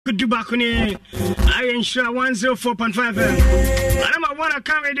Could do back on I ensure 104.5 I'm a one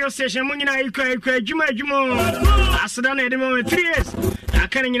account radio station. When I cry, Juma, I sit down at the moment 3 years. I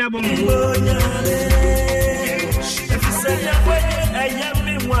can't in a bomb.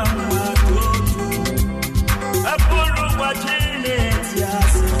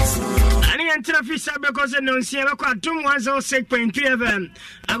 Until Fisher because I don't see a quite 106.3 FM.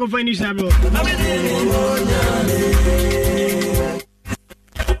 I go find you some.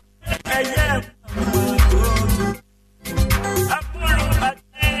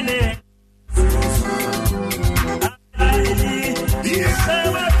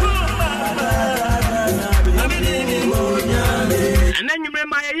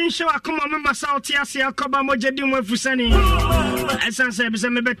 Show I come on member South Asia Koba Mojedim Wefusani. As I said,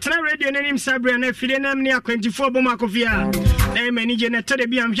 I'm better radio name Sabri and Fidena near 24 Bomakofia. Name any genetic to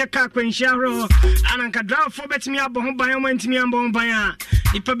be am Jaka Quencharo and Anka draw for bet me up on by went me and Bombaya.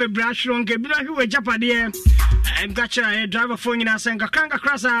 The Pebe Brush on Gebra who were Japadia. I'm gotcha a driver phone in us and Kakanga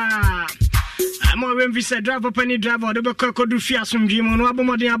Crassa. I'm more when we said driver penny driver, the Boko do Fias from Jim on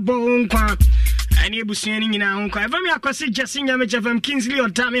Wabomodia Bon. And you busying in our own car. If I'm a Jessing Yamich of Kingsley or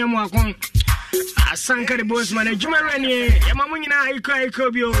Tammy and Wakon, I sank the boss manager, Yamamina,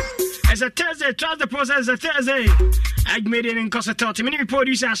 Ikobio. As a Thursday, trust the process a Thursday. I made it in Costa. Many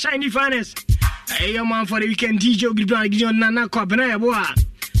producer shiny finest. A young man for the weekend, DJ Gideon Nana Copenhagen.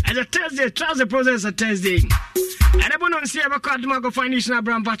 As a Thursday, trust the process a Thursday. And I won't see a card mark find this now,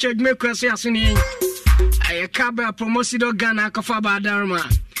 Bram Patrick, make us asking. I a cabba promosido Ghana Kofaba Dharma.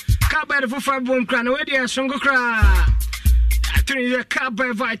 Cabba for 5 boom crown, where they are Sungo cry. I think the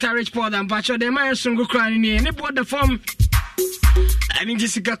cabba Vita Rich Pod and Pacho, the man Sungo crying in any board the form. I think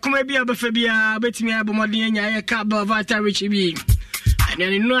Jessica Kumabia Bafabia, bet me Abomodian, a cabba Vita Rich B. And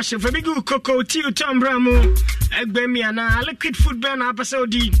then in Russia for big cocoa, tea, Tom Bramo, Egbemi and a liquid food burn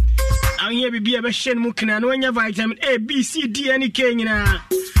episode D. I'm here be a Bashan Mukina, and when you vitamin A, B, C, D, any king in a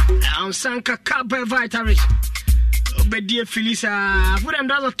Sanka cabba Vita Rich. But dear Felisa, put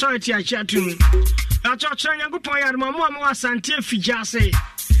another authority at Chatum. I thought China go point at Mamma Santia Fijase.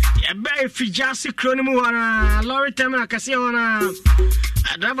 A bay Fijase Chronomu, Lorry Tamara Cassiona.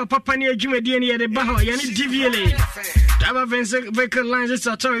 I drive a papa near Jumediani at the Baho, Yanni Diviele. Driver Vehicle Lines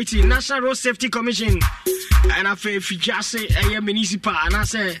Authority, National Road Safety Commission. And I feel Fijase, a municipal, and I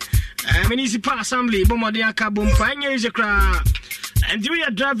say, municipal assembly, Bomodia Kabum, Panya is a crowd. And do you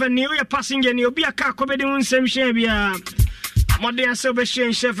drive a new passenger and you'll be a car covered in some shabia? Modern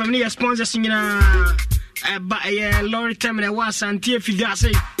Sobeshan chef and near sponsors in a lorry terminal was and Tia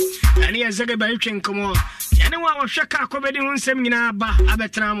Fidase. And here's a by come on. Anyone was Shaka covered in some in a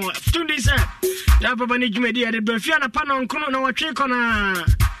Abetramo. 2 days, Rapabani Media, the Berfiana Panon Kono, or Chicona.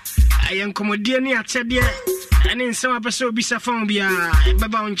 I am Commodiani at Sedia. And in some episode, Bisafombia,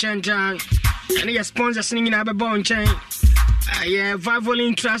 Babon Chanta. And he sponsors singing in Ababon Chain. Yeah,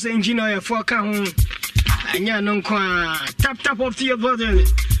 Vivolin Trust Engineer for Kahun. And ya non qua tap of the bottle.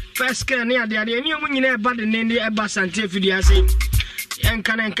 First can near the new wing in bad and the Abbas and Tifidiasi. And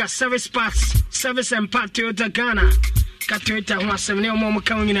Kananka service parts, service and part Toyota Ghana. Katoita was 7 more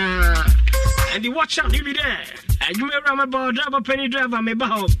Kangina. And the watch out, you be there. And you may remember driver penny driver, may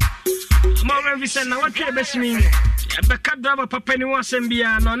bow. More recent, now what can best mean? A backup driver, Papani was and be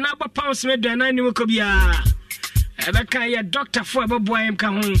no number pounds made than I knew could be a. Ebeka doctor for a boy am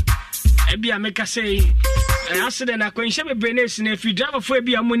come home. Ebia make us say accident I can share brainless if you drive for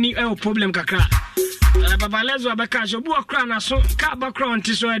be a money problem kakra. Baba lezo abeka so bu akra na so car background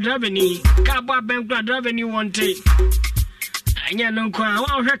to so drive ni car ba bank drive ni want it. Anya no kwa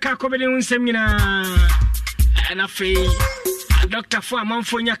wa hwe car ko be ni nsem nyina. Na fe doctor for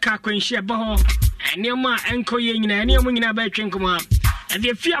amanfo nya car ko share ba ho. Enioma enko ye nyina enioma nyina ba twenkom. And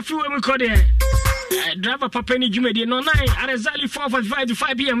the fearful we call there. Driver Papani Jumedi no 9 at exactly 4:45 to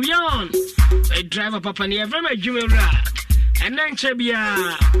 5 p.m. We on. Driver Papani very Jumera. And then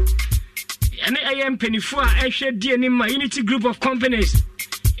Chebia. And I am penny for I share DNA Unity Group of Companies.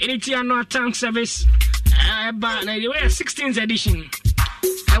 Unity annual tank service. But the 16th edition.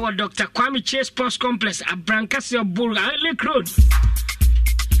 Our Dr. Kwame Chase Sports Complex at Brancasio Bull Lake Road.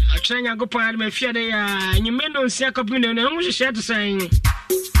 I try to go point my fear there. And you may not see a couple of minutes. Share to saying.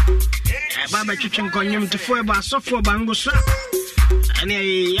 Baba Kitchen Conyum to 4 bar software bango strap. And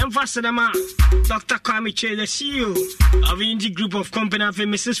I emphasize Dr. Kwame Che, the CEO of the Indie Group of Company of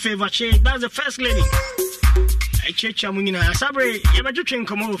Mrs. Favor Che. That's the first lady. I check Chamina Sabre, Yamajukin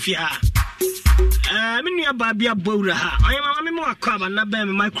come over here. I mean, you're Babia Bora. I am a more cover, not bear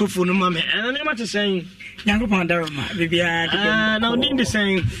microphone, mamma. And I'm not saying Yango Pandaroma, Bibia. Now, didn't the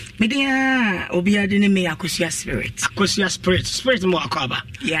same. Media, Obia didn't me Akosia spirit. Akosia spirit more cover.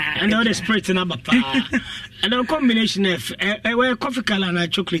 Yeah. And all the spirit in Abapa. And a combination of coffee color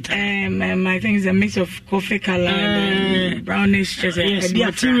and chocolate. I think it's a mix of coffee color and brownish. Yes, the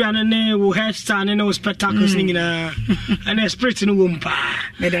material and hairstyle and no spectacle singing and a spirit in a womb.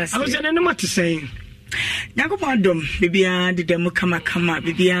 I was an what to say. Nagopandom, Bibia did them come,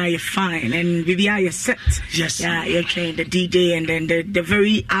 Bibia, you're fine, and Bibia, you're set. Yes, yeah, you're trained the DJ, and then the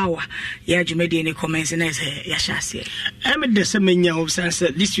very hour, yeah, you made any comments, and I say, Yashasi. I'm at the Semenya of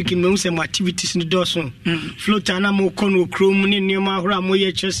Sunset this week in some activities in the Dawson. Float Anamo Kono Chrome in Yamahra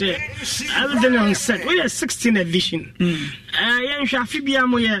Moya Chese. Other than on set, we are 16th edition. I am Shafibia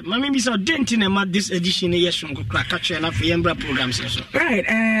Moya, Mammy saw denting about this edition, yes, from Kakacha and Afyambra programs. Right,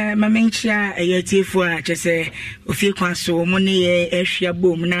 Mamencha, a year for just say, Ufi Quaso, Money, Asia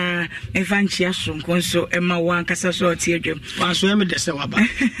Boom, na, Evanchia Sun, Conso, Emma Wan Casaso, Teardrum. Was women the Sawaba.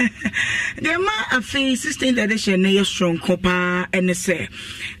 There are a 16th edition, near strong copa, and say,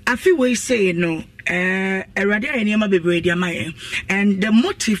 I feel we say no. A radio and Yama Bebradia Maya, and the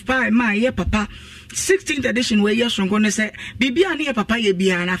motive by my papa. 16th edition where you're going to say, Bibia near Papa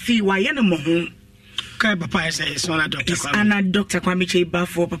Biana fee, why animal. Papa says, Anna Dr. Kwame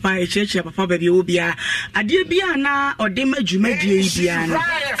Buffo, Papa, Church, Papa Baby Obia, a dear Biana or Dema Jumedia Biana.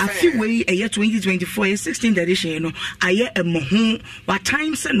 A few way a year 2024, 16th edition, a year a mohun, what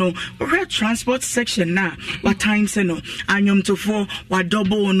times no, red transport section now, what times no, Anyum to 4, what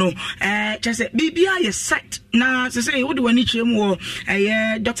double no, just say, Bibia is set. Now, to say, what do I need to more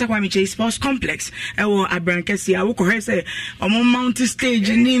a Dr. Kwame Sports Complex, or a Brancassia, I will say, on mountain stage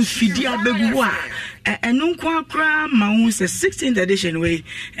in Fidia Begua. And no quakra, Maun's 16th edition way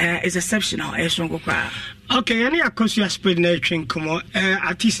is exceptional. Okay, any Akosia spread nurturing come on.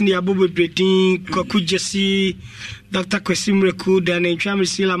 Artist in the Abubu Bredin, Kokujasi, Dr. Kosimre Kud, and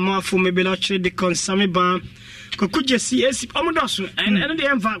Chamisila Mafu, maybe not the Consami Ban. Kokujasi, yes, Omodosu, and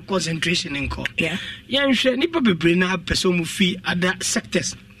the environment concentration in court. Yeah, yeah, sure, Nipa Brina, Pesomu fee at the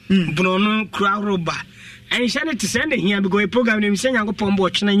sectors. Bruno, Crowroba. And he said to send it here because a program named Senyango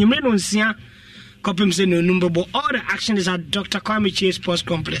Pomboch, and you may not see. Copim say no number, but all the action is at Dr. Kwame Chase Sports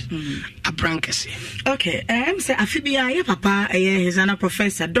Complex. A Brancassi. Okay, say Afibia, papa, his an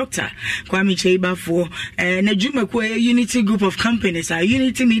professor, Dr. Kwame Chase for Najuma Unity Group of Companies,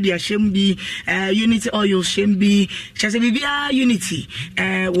 Unity Media Shembi, Unity Oil Shembi, Chasabia Unity,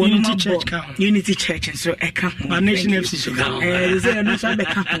 Unity Church, Unity Church, and so I come. My nation FC.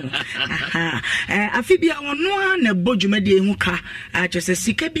 Afibia one, a Bojumedi Muka, just a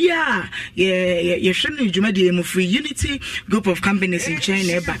Sikabia, you're showing free Unity Group of Companies in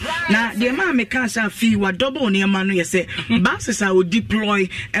China. Now, the amount of cancer fee were double near Manu. You say, buses I will deploy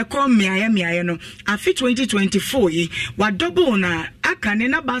a call me. I know. I fee 2024 what double na I can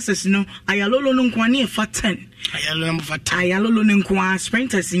in a buses no. I alone no kwani for 10. I alone no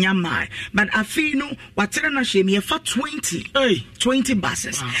sprinters in your mind. But I feel no whatever na shame for 20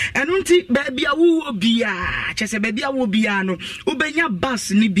 buses. And unti baby I will be just a baby I will be no. Ubenya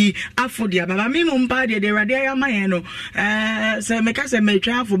bus ni be affodia. But me mumbadi de radia mayeno. So me kase me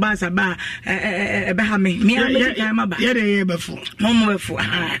travel bus aba behame. Me am yeah before. Mom before.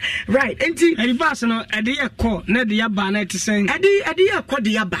 Right. Enti the bus no ade ye call na de yaba na te sen. Ade ye call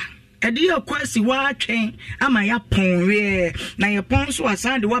de yaba. Edi akwasi wa twen ama ya pon we na ye pon so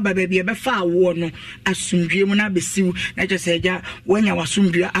asan de wa ba baby e be fa awo no asundwe mu na besiw na je se ja wanya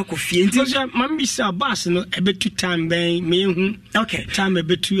wasundwe akofie nti so mambisa bus no e betu time ben me hu okay time e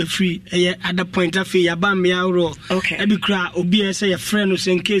betu free e other point afi ya ba me awro e bi kra obi e say your friend no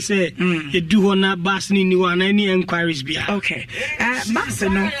say in case e du ho na bus ni ni wa na any inquiries bia okay bus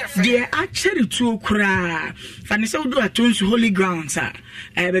no de actually to kra fani se do atonsu holy grounds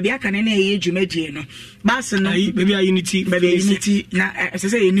baby aka na ye dwumadie no bas no baby unity na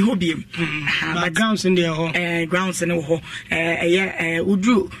say ni hobiem but grounds in there ho grounds no ho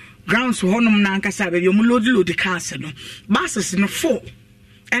udru grounds ho nom na ankasa baby o load cars no buses no 4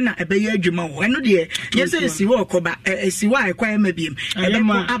 ena ebeye adwuma ho eno de yes esi wo okoba esi wa ekwa emabiem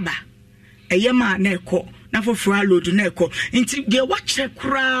ebeko aba eyema na ekọ na foforo load na ekọ nti de watch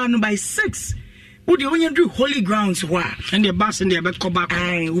kra no by 6 Would you do holy grounds? And the bus in the back back.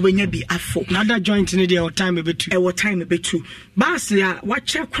 Aye, we may be a four. Another joint in the time a bit too. Our time a bit too. Bus ya, what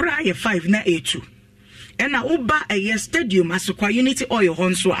check cry a 5 na 8 2. ɛna woba ɛyɛ stadium asokwa Unity Oil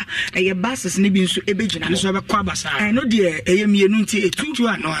hɔ nso a ɛyɛ buses ne bi nso ebegyina hɔ nso bɛkɔ abasa ɛno deɛ ɛyɛ mienu nti etu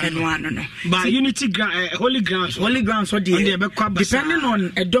ano no ba Unity Holy Grounds so deɛ bɛkɔ abasa depending on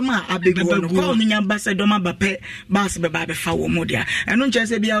ɛdɔm a abegu hɔ no kɔ no nya bus ɛdɔm aba pɛ bus bɛba bɛfa wɔ mu deɛ ɛno nkyɛ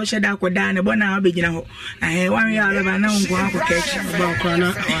sɛ bia wo hyɛ da akɔda ne bɔ na abegyina hɔ wanwe a bɛba na nkɔ akɔkɛkyi ba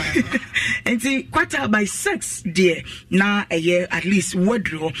kwana nti quarter by 6 deɛ na ɛyɛ at least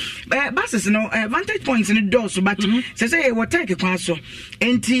wadro buses no vantage points no doors but sɛ yɛ water kwan so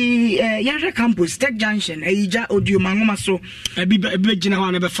nti yɛhwɛ campus Tech Junction ɛyija audio mangoma so bɛgyina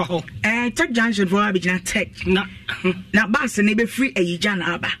hɔ na bɛfa hɔ Tech Junction for abegyina Tech na bus ne be free ɛyija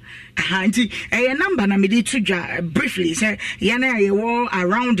na aba nti ɛyɛ number na mede to dwa briefly sɛ yɛna yɛwɔ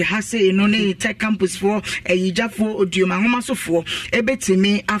around ha say no ne Tech campus for ɛyija for audio mangoma so for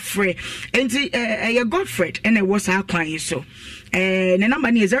ebetimi afrɛ nti ɛyɛ Godfred ɛna ɛwɔ saa kwan yi so the number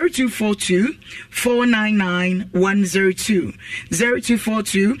is 0242 499 102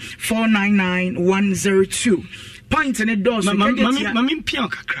 0242 499 102 point in the doors mami pia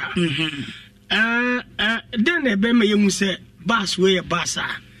kakra then ebe me yemu se bus we bus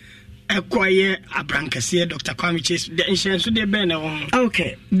ekoye abrankase Dr. Kwame Chase the insurance de be na won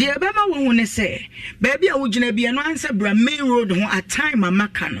okay the ebe ma won ne se baby a wogina bia no anse bra main road ho at time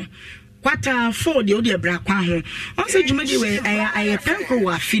amaka no quarter 4 de odi bra kwa ho on se dwumadi we aye penko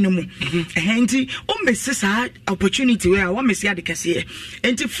wa afi no mu enti o mesi sa opportunity we a wo mesi ade kase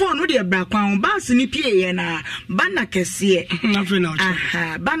enti 4 no de bra kwa ho bus ni pie ye na bana kase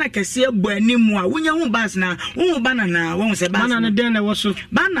bana kase bo animu a wonya ho bus na wo bana na wo se bus bana ne den na wo so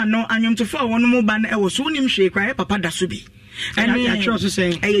bana no anyomtofo a wono mu bana e wo so nim hwe kwa papa da so bi and I trust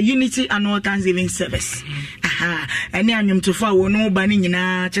saying a Unity annual Thanksgiving service. And the anyomtofo a wono ba ni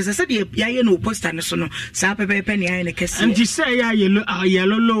nyina chese se de yaye no poster no so no sa pepe ni aye ne kese and you say ya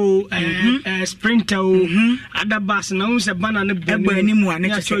yellow low sprinter other bus na unse bana ne bo animu a ne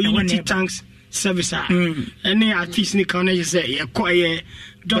chese Unity tanks service any artist ni kan na say ye ko ye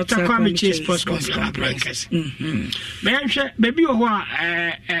Dr. Kwame Chase Sports Complex. Menhwe baby ho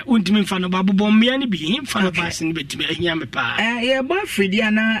a untimi mfa no babobom me ani bi him fa no pass ni betimi ahia me pa. Ye boy Fridi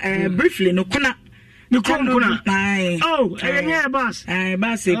ana briefly no kuna kuna oh yeah boss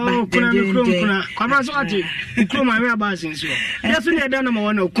boss kuna kwama so ati kuma me boss nso yeso ne da na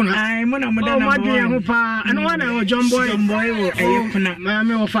mo na kuna mo na mo da na mo de ho pa ana wana o John Boy wo kuna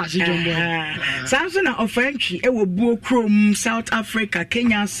me wo fa si John Boy sanso na ofantwi e wo buo krom South Africa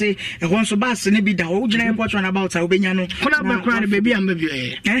Kenya se e ho nso boss ne bi da wo gina airport run about a obenya no kuna ba kra ne baby am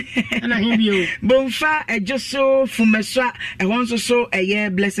baby ana him bi o bonfa ejoso fumeso e ho nso so eye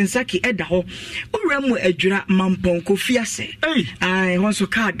Blessing Saki e da ho mu adwura mamponko fiase ai honso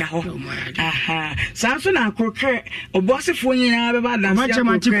ka da ho sanso na akokre obosefo nyina beba danse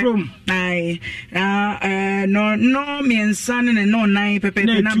ai no miensa ne no nine pepe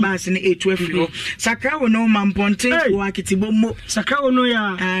na bas ne 812 sakra wo no mamponte wo akitibommo sakra wo no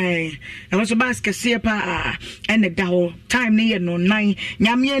ya ai honso bas kese pa ene da ho time ne ye no nine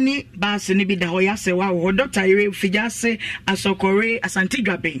nyame ani bas ne bi da ho ya se wa wo Dr. Ire Fijase Asokore Asante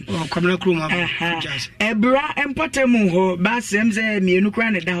Dwaben kwamna kroma ebra empotemu ho basem ze mienu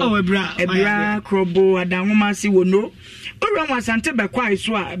kra ne da ho ebra krobo adanwoma si wono ora wa Asante bekwai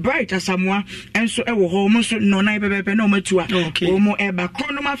so a Bright Asamoa enso ewo ho mo so no nai pepepe na o matua o mo eba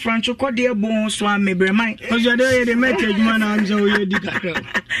krono ma francho kode ebon so a mebreman ojo de ye de message man am so ye di kakra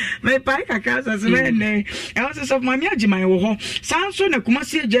me pai kakra so se ne e also so mami agiman wo ho sanso na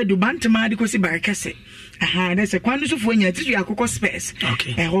kumasi ejedu bantama de kosi barekese there's a kwanu so for nya titu akoko space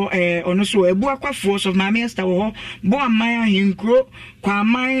ono so ebu akwafo so mama Esther wo bo amaya hinkro kwa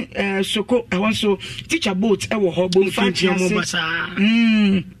amai soko so teacher boat wo ho bo mfachi mo basa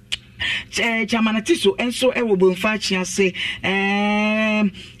chamana tiso enso wo bo mfachi ase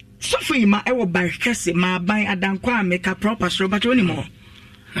Sophie ma wo barkese ma ban adankwa ameka proper so but oni mo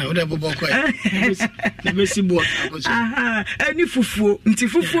oda bobo kwa na besi bo ani fufuo nti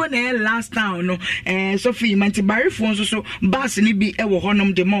fufuo na last town no Sophie manti barifo nso so bus ni bi e wo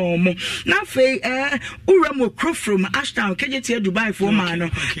honom de mo na fe ura mo crow from Ashtown KJT Dubai for man no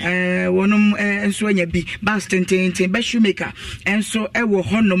wonom enso anya bi bus tenten be shoemaker enso e wo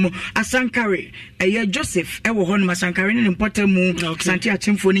honom Asankare Joseph e wo honom Asankare ne important mu Santi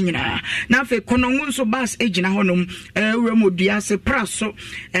Achimfo ni nyina na fe kononwo nso bus ejina honom ura mo dua se praso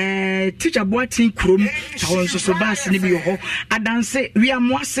teacher Boatin Krum so so bas ni bi ho adanse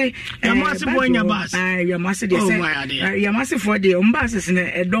wiamwase bonya bas wiamwase de say wiamwase for de ombas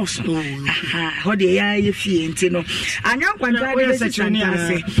ne edos ho de ya ye fie nti no anyan kwanta de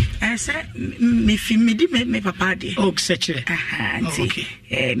santase say me fi me di me papa de seche nti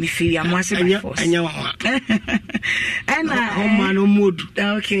me fi wiamwase by force anya wa and man no mood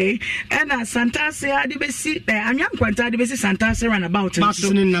okay and santase ade besi anyan kwanta ade besi santase run about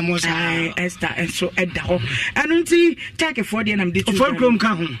so na mo Esther and so edda ho anu nti take for de na me de for krom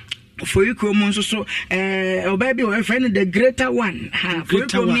ka ho for you come on so baby our friend the greater one for you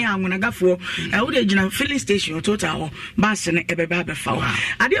come me anwonagafo wo de gina filling station total bus ne ebeba befa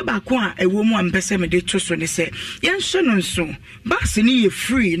ade ba ko a ewo mu ampese me de to so ne se yen so no nso bus ne ye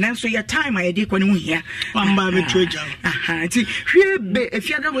free na so your time I dey kwani hu hia amba be treja nti hwe be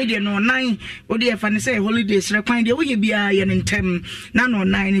efiada we de no nine wo de fa ne say holidays re kwan de wo ye bia ye ntem na no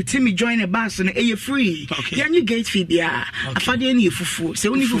nine ti me join a bus ne ye free yen you gate fee bia afade ne ye fufu se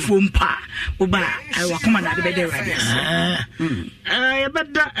woni fufu pa oba wakoma na de bede radio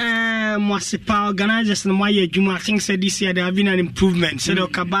beda municipal organizers no my adwuma. I think said this year there have been an improvement so the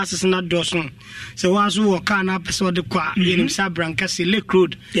cabas na doson so was work na person de kwa yenim sabranka se Lake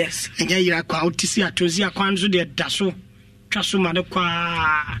Road yes enya yira kwa otisi atozi akwan so de daso twaso ma de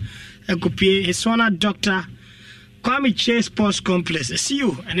kwa ekopie hesona doctor Kwame Chase Sports Complex. See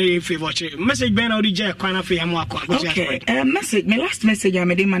you. And if you watch it, message Ben or DJ Kwana for him. Okay. Message. My last message. I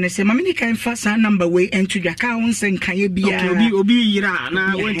made man say, "Mamini can fast a number way into the accounts and can you be obi ira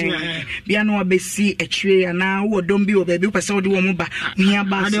na went be no abesi a tree and now or don't be baby person do moba near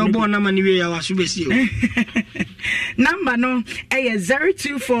bas. I don't born na mani we was besi. Number no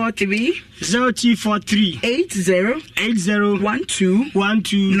 0243 0243 80 12 90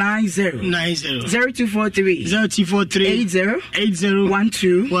 0243 80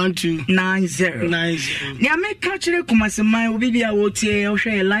 12 90. Nya me catch le kumasema obi bia wotie o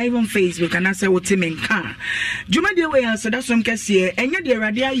hwe live on Facebook and say wotie menka. Juma de we answer that some kese enye de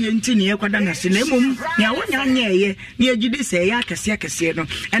awade aye nti ne yakwada na se na emom nya wonya anya eye ne agide se ya kese no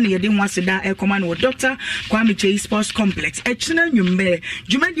ene ye de ho aseda e koma no Dr. Kwame Chase Sports Complex echina nwumbe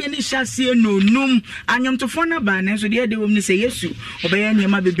juma de ni hyase no num anyomtofo na ba na so de wom ni se Yesu obeya ne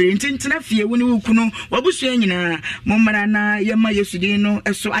ma bebre ntintina fie woni wukunu wabusu nyina momara na yema Yesu de no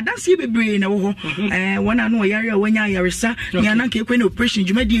so adanse bebre na wo ho wona no yare wanya yaresa nya na ke kwen operation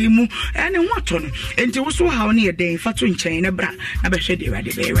juma de mu ene ho ato no enti wo so ha ne ye den fato nchen na bra na be hwe de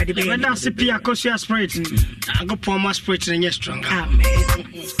rade be na se pia kosia spirit go poma spirit na nye strong amen.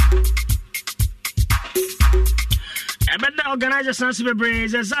 The organizer Sansibe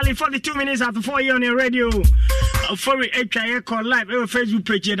Braze exactly 42 minutes after 4 years on your radio. For HIA call live on Facebook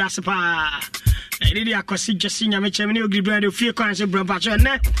page. That's a pa. Really, I could see just seeing a mention of the brand of fear coins of Brampacho. And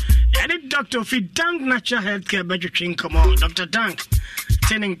the doctor feed Dank Natural Healthcare Budgeting. Come on, Dr. Dank.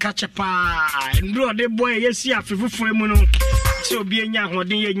 Turning catch a pa. And bro, the boy, yes, yeah, for Mono. So be a young one,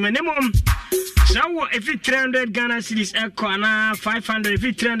 the minimum. So if it 300 Ghana cedis echo and 500 if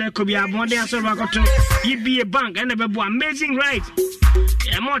it 300 could be a more than so you be a bank and a amazing right.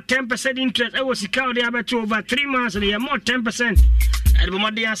 More 10% interest. I was account there over 3 months and more 10%. And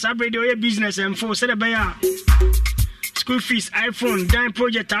more than radio business and for set up school fees, iPhone, dime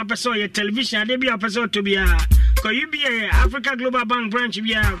project, episode, your television, they be episode to be a because you be a Africa Global Bank branch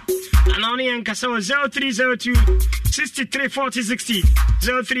be a and only in Kasawa 0302 63 40 60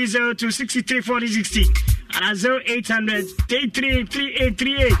 0302 63 40 60 and 0800 33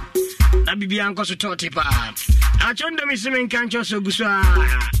 3838 that be Bianco so totipa. Achondo Simen Cancho so Guswa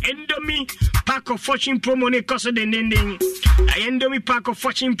Endomi pack of fortune promo ne cost the ending. Endomi pack of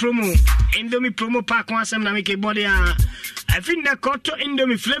fortune promo. Endomi promo pack one some na make body. I think the cotto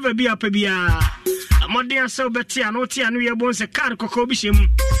Endomi flavor be up a beer. A modern so betty and oti and we are bones a car cocobishim.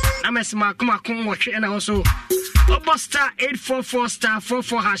 I'm a smart come watch and also Obo star 844 star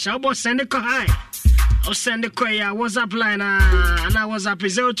 44 hash. Obo send a high. I'll send the Koya WhatsApp line and I was up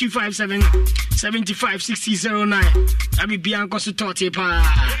 0257 75 6009. I be Bianco Sutoti pa.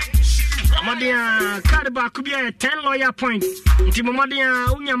 Modia Carba could be a 10 lawyer point. Timodia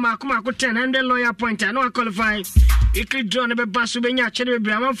Unyama Kumako 10 100 lawyer point. I know I qualify. You could draw a Basubenia Cherry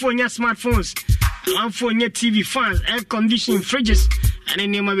Bram for your smartphones. I'm for your TV fans, air conditioning fridges, and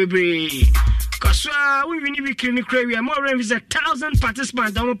in my baby. Because we need to be clinic. We are more than 1,000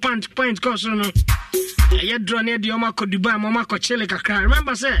 participants. I'm a point cost. I draw near the Omako Dubai, Momako Chile Kakra.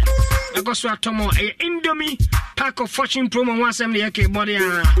 Remember, sir, I got so Tomo, a Indomie pack of fortune promo 170 body.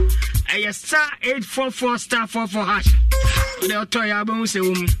 A star 844 star 44 hash. The Otoya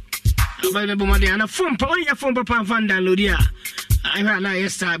Bomusum. Available money and a phone, your phone, Papa Van Daludia. I heard now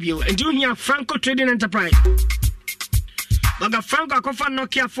yesterday you. And you hear Franco Trading Enterprise. But Franco Akofa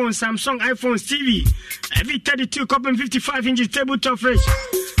Nokia phone, Samsung iPhones, TV. Every 32 copy 55 inches tabletop fridge.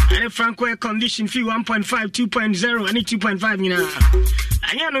 And Franco air condition fee 1.5, 2.0, any 2.5 you know.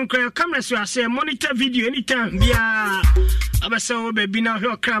 And you don't cry cameras so I say monitor video anytime. Yeah. Abaso baby now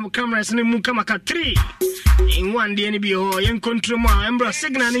here cameras and mu kamaka 3 in one day any be oh yen control more embro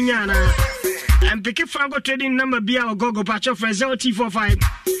signal in yana. And pick Franco Trading number be our gogo patch of 0T45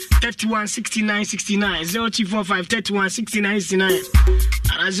 31 69 69 0T45 31 69 69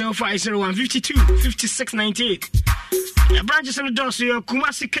 and 0501 52 56 98. The branches on the door so your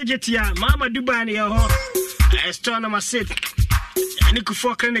Kumasi Kajetia Mama Dubai your store number 6 and you could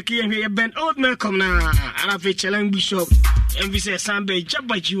fuck in the key and here Ben Old Malcolm now and I've a challenge bishop and we say Sambe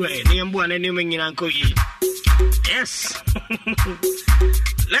Jabba you name one and naming in Uncle Ye. Yes.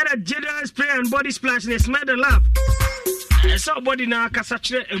 Let a general spray and body splash and smell the love. So body now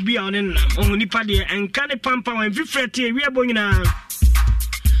Casache be on in Onipadi and Canny Pampa and Vifreti we are going now.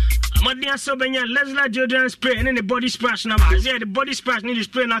 Madia Sobenya Lesla Jordan spray and then the body splash now. Yeah, the body splash need to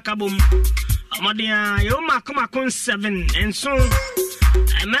spray na kabum. Madia Yoma Kuma 7 and so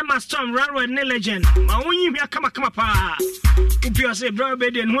I remember Storm Railroad Legend. My only come pa. Upia say bro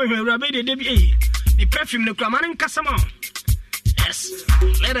baby and when we baby debi. The perfume no Kramanin Kasama. Yes,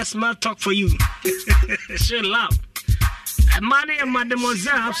 let us small talk for you. Show love. Money and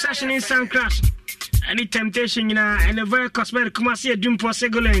Mademoiselle obsession in Sun Crash. Any temptation, you know, and a very cosmetic Kumasi Doom for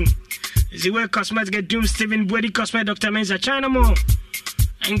Seguling. Ziwe Cosmetic get Doom Stephen Body Cosmetic Dr. Menza China Mo.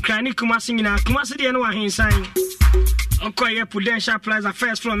 And Cranny Kumasi, you know, Kumasi the Anoa inside. Okoye Prudential Plaza,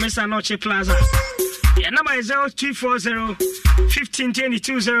 first floor, Mesa Noche Plaza. Your number is 0240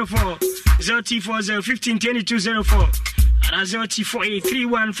 152204. 0240 152204. And 0248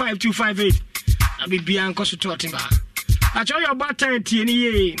 315258. I'll be Bianco Sutotimba. I tell you about time,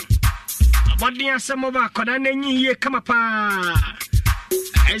 TNE. But the answer of our Kodani come up.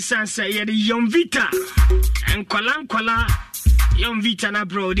 As say, the young Vita and Kola, young Vita na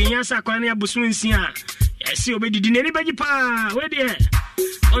bro. The answer Konya Buswinsia. Yes, you obeyed anybody pa. Where there?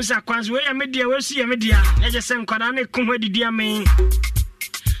 Once I was where I made the will see a media. I just sent Kodani come where the dear me.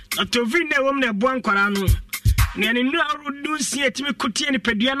 Not to win the woman of Buan Korano. Nanny no do see it to me could any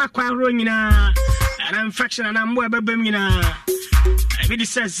pediana quarrelling in a. An infection and I'm web bemina. I really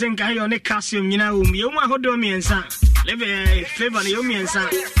says zinc I on a calcium, you know, you want to do me and son. Live a flavor on your me and son.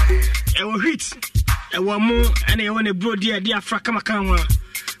 I will hit a one more and I want a broad dear fracamacama.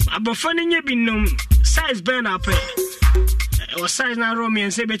 About finding you been known size burn up. Or size now Romy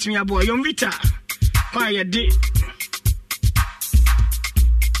and say bet me a boy, young Vita. Quiet day.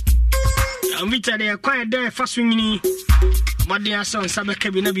 Young Vita, they are quiet there, fast swinging. But they are son,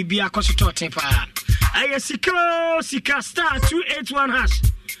 Sabaka will never be a consultant. I Sika star 281 hash.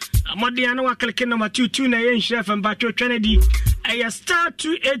 Amadiano clicking number 22 na chef and Bato Kennedy. I star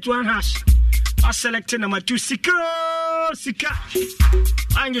 281 hash. I selected number 2 Sika.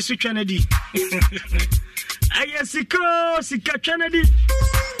 I'm just Kennedy. I Sika Kennedy.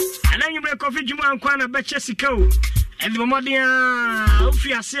 And then you break off Juma and Kwana Betcha Siko. And the Madia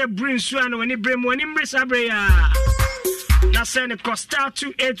Ufia say bring Swan when he bring one in Brisabrea. Now send a cost star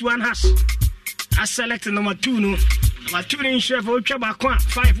 281 hash. I selected number 2 no. Number 2 in chef Ucha Bakwa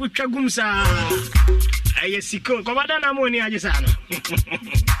 5 Ucha Gumsa. Ayesiko Komada Moni Ajisano.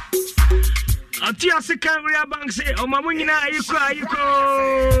 Atia Sika Ria Bank say O Mamunina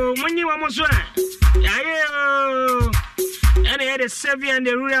Ayuko Muni Wamoswa. Yayo. And he had a Sevi and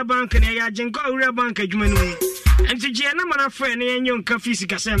the Rural Bank and a Jinko Rural Bank Jumenu. And to Gianna Mana friend and young Kafi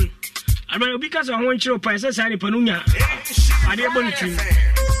Sikasem. I mean because I want you to pass us Hari Panunya. I did bulletin.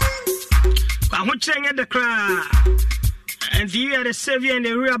 I want to get the crowd. And you are the Savior and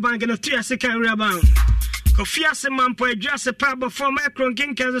the real bank and the 2 second real bank. Kofias and Mampo, just a pub before Macron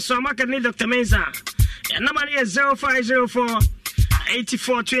King Kansas, so I can need Dr. Menza. And number is 0504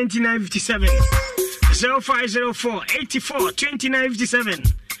 84 29 57. 0504 84 29 57.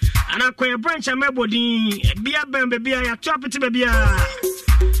 And I call a branch of Mebodi, Bia Baby, I top it to Baby.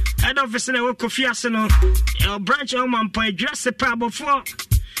 Head office in a Kofias and branch of Mampo, just a pub before.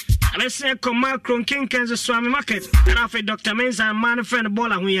 Let's say come Macron King Kansas Swami Market. And after Dr. Menza and man friend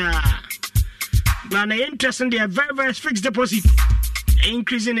Bola we are. But the interest in their very fixed deposit.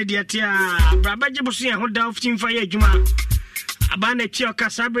 Increasing the tia Brabaji Busi and hold down 15 for a Juma. Abandoned Tio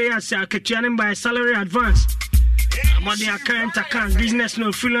Casabria as a Katian by salary advance. About their current account, business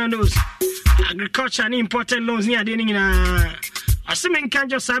no freelanders, agriculture and imported loans near the assuming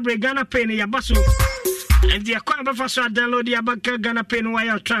Kanjo Sabre Ghana pay in Yabasu. And the account before so download the bank Ghana pay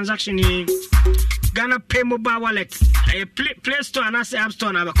wire transaction. Ghana Pay mobile wallet. Play Store and App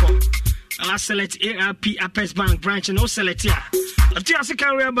Store na beko. I select ARP Apex Bank branch and no select here. After I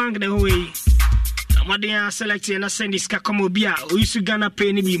can bank the whole way. Amadia select and send this Kakomobia. We used to Ghana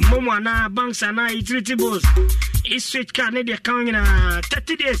Pay ni be Momo na banks and utility bills. It's switch card need account in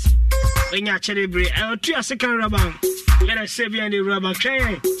 30 days. When you actually break, I'll do a second bank. Let us save you in the rubber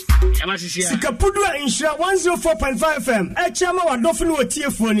train. Sikapudua Insura 104.5 FM. Echama wa dofinu wa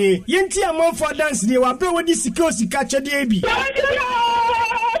tiefoni. Yenti ya mom for dance ni wape wadi sika chadi ebi. Sika.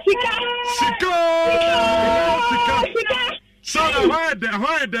 Sika. Why the.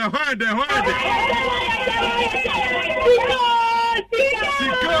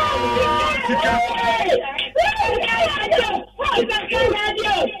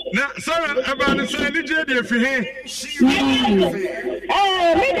 Now, sorry about the side of the if you hear.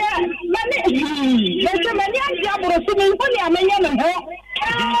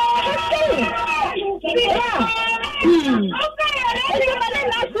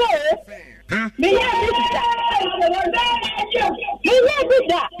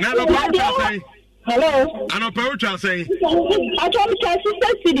 Hello. I know what you're saying. I told you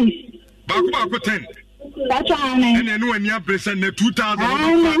 10. That's and then when you present the 2000,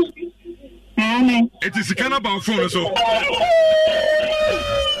 it is a kind of phone so.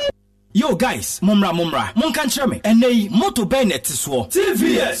 Yo guys, mumra, mon can share me. And they moto Bennett so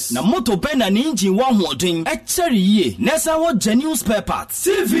TVS. Na moto Ben and engine one holding a cherry ye. Nessa what genuine spare parts.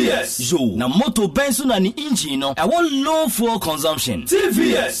 TVS. Yo, na moto Benson and engine no. I want low fuel consumption.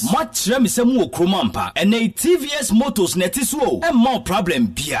 TVS. Much remisemu kromampa. And they TVS motors netiswo. And more problem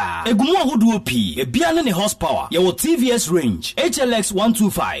bia. Egumwa hudu opi. E bia ne horsepower. Yawo TVS range. HLX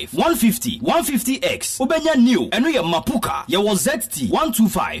 125, 150, 150X. Ubenya new. Eno ya Mapuka. Yawo ZT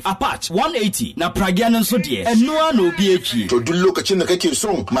 125. Apache 180 na pragianan so de eno na obi echi to duk lokacin da kake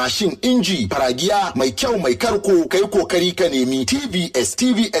son machine inji pragia mai kyau mai karko kai kokari ka nemi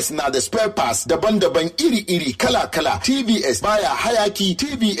TVS na da spare parts daban-daban iri-iri kala-kala. TVS baya hayaki,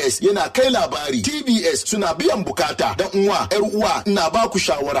 TVS yana kai labari, TVS suna biyan bukata. Dan uwa yar uwa ina ba ku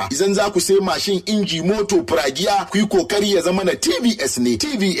shawara idan za ku sai machine inji moto pragia ku yi kokari ya zama na TVS ne.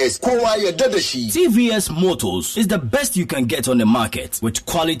 TVS kowa ya dada shi. TVS Motors is the best you can get on the market with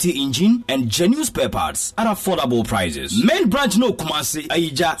quality engine and genuine spare parts at affordable prices. Main branch no Kumasi,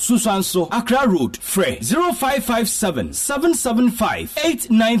 Aija, Susanso, Accra Road, Frey 0557 775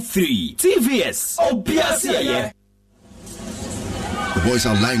 893. TVS. Obiasia. The boys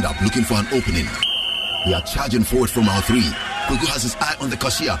are lined up looking for an opening. They are charging forward from our three. Gugu has his eye on the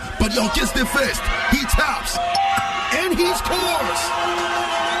cashier, but Young gets there first. He taps and he scores.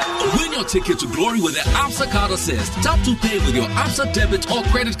 Win your ticket to glory with the Absa Card Assist. Tap to pay with your Absa debit or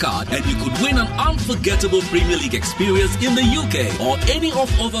credit card, and you could win an unforgettable Premier League experience in the UK or any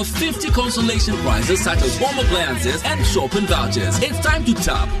of over 50 consolation prizes such as home appliances and shopping vouchers. It's time to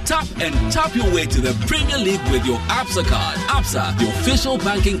tap your way to the Premier League with your Absa Card. Absa, the official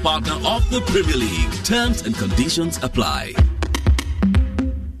banking partner of the Premier League. Terms and conditions apply.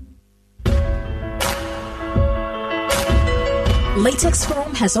 Latex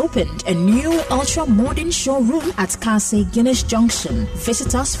Foam has opened a new ultra-modern showroom at Kase Guinness Junction.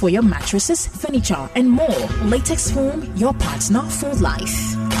 Visit us for your mattresses, furniture, and more. Latex Foam, your partner for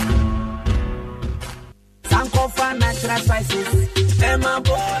life. Sankofa natural spices. Emma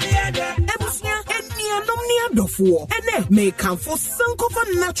Dofo ene make am for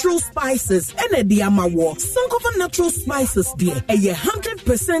Sankofa natural spices ene di amawo Sankofa natural spices there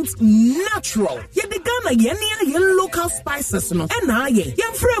 100% natural ye de Ghana ye local spices no ena ye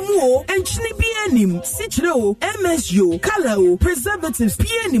fremu o enchini bi anim sichire MSU color o preservatives bi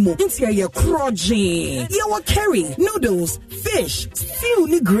animo intia ye crojin ye wa curry noodles fish stew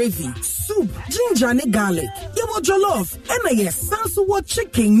ni gravy soup ginger ni garlic ye wa jollof ena ye sanso wa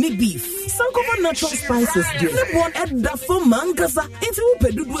chicken ni beef Sankofa natural spices Libon at Dafo Mangasa into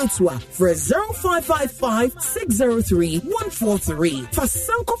Pedudu Etua for 0555 603 143 for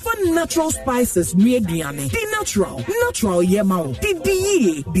Sankofa natural spices mediane. The natural yemao.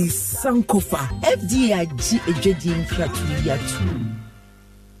 The Sankofa FDA Ejedi Infratuya 2.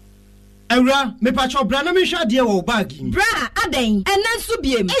 Eura, me pacho brana me sha dia wo bagi. Bra, aden, enan so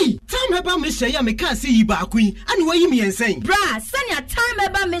biem. Hey, time heba me sha ya me kan se yi ba kuin. Ani wo yi me ensen. Bra, sanya time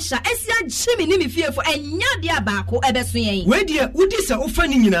heba me sha esia chimi ni me fie fo enya dia ba ko ebeso yen. We dia udi se ofa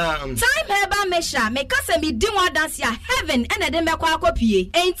ni nyina. Time heba me sha me kase me di wa dance ya heaven ena de me kwa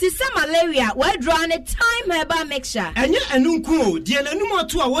akopie. Enti se malaria we draw ne time heba mixture. Enya enu nku o, die nanum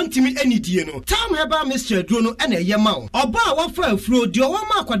ato a wontimi ani die no. Time heba mixture duro no ena ye ma wo. Oba a wo fa afuro die wo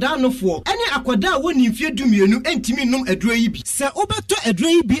ma akwada no fo. Ene akwada woni mfie dumienu entimi num aduro yi bi se obeto aduro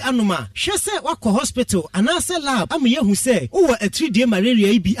yi bi anoma hwe se wakọ hospital anase lab am yehu se wo atridie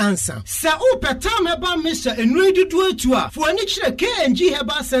malaria yi bi ansa se upeta meba Mr. Enui dudu atu a fo ani kire KNG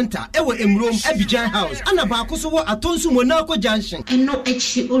Herbal Center ewo Emrom Abidjan House ana ba akoso wo atonsu Monaco Junction eno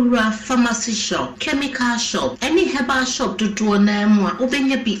echi ora pharmacy shop chemical shop any herbal shop dudu na mu a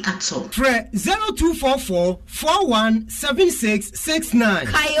obenya bi ato Fre 0244 417669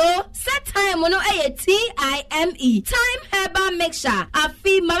 Kayo set time no TIME time herbal mixture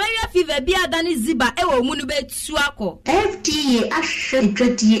afi malaria fever bi adani ziba ewo mu no betu akọ FDA ahwe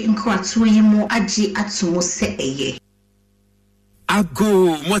edwadie nkrato yi mu agi atomo se eye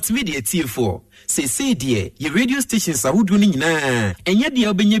Ago multimedia TV4 say dear your radio stations are would winning na enye dia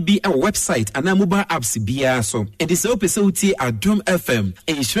obenye bi a website and mobile apps bia so and is open so ti Adom FM,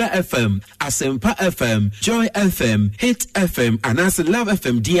 Insura FM, Asempa FM, Joy FM, Hit FM and as Love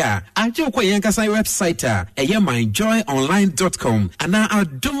FM dia ajo kwa yankasa website a myjoyonline.com and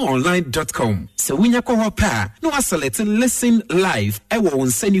adomonline.com so winya kwa pa no select listen live ewo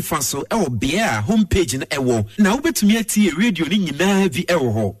onsani faso ewo bia homepage na ewo na ubetumi ati radio ni nyina vi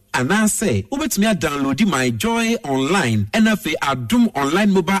ewo ho anase ubetumi download my Joy Online NFA Adom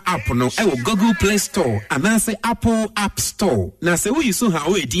Online mobile app no ewo Google Play Store anase Apple App Store na se we use ha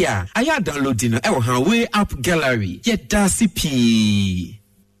we dia aya download no ewo ha we app gallery ye dasi p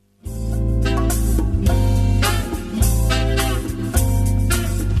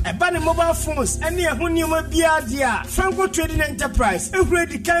Ebane mobile phones ene ehuniuma bia dia Franco Trading Enterprise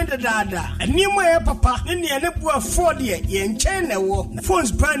ehuredi kinda dada enimo e papa ene ene bua 4 de ye nchen na wo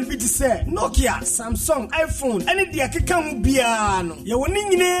phones brand bi say Nokia Samsung iPhone ene dia keka hu bia no ye woni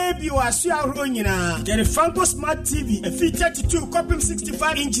nyine bi waso ahoro nyina je Franco Smart TV a feature 32 copy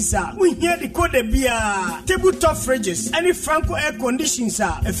 65 inches a we hear the code bia tabletop fridges ene Franco air conditions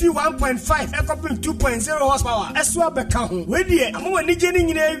a fi 1.5 air copy 2.0 horsepower eso abeka hu we die amwa ni je ni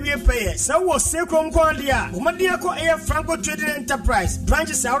nyine we pay so wo sekrom kwandia omadia ko air Franco Trading Enterprise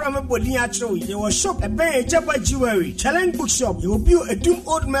branches are am bodin achro ye wo shop ebe Jaba Jewelry Challenge Bookshop ye obi Edum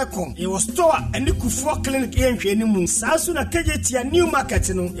Old Mecom ye wo store and Kufo Clinic ye nhwe ni mu sasu na kejetia new market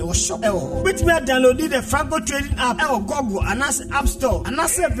no ye wo shop ewo betimi download the Franco Trading app ewo Google anas App Store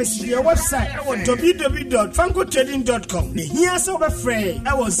anas visit your website ewo www.francotrading.com ne hia so be free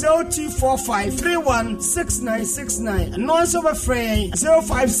ewo 0245316969 and no so be free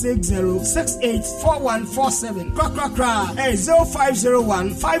 0560684147 crack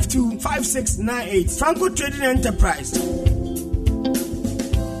 0501525698 Franco Trading Enterprise.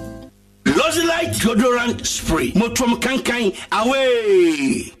 Lozilite deodorant spray motrom kankan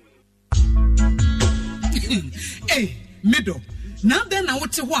away. Hey middle now then I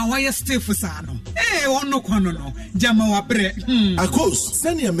want to why stay for sano. Eh, ono kwano no. Jama wa bre. Akos,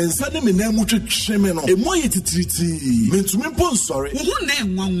 send your mensane me na mutu cheme no. E mo yetitriti. Mentumi pon sorry. Wo na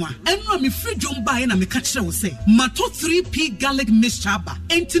enwanwa. Eno me free jomba e na me ka kire wo say. Mato 3P garlic mixture ba.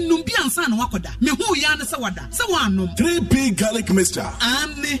 Enti numbi ansa na wakoda. Me hu ya ne se wada. Se wanom. 3P garlic mixture.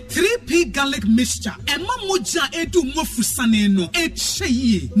 Ane 3P garlic mixture. Ema moja edu mofusane no. E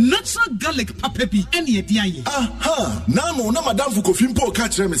cheye. Natural garlic papa bi ene e dia ye. Aha. Na no na madam fu kofimpo ka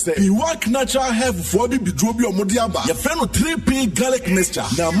kire me say. He work natural health for bi bidrobi omodiaba. Your friend 3P garlic mixture.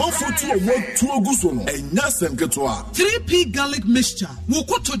 Na manfo tu work tu oguso no. Enya sem ketoa. 3P garlic mixture. Wo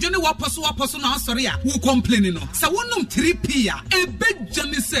kotojo ne waposo na asori a. Wo complain no. Sa wonum 3P a. Ebe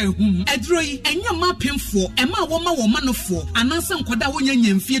jani se hum. Edro yi enya mapemfo. Ema wo ma manofo. Ananse nkoda wo nya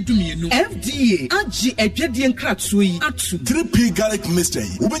nyamfie dumienu. FDA agi edwede nkratoyi atu. 3P garlic mixture.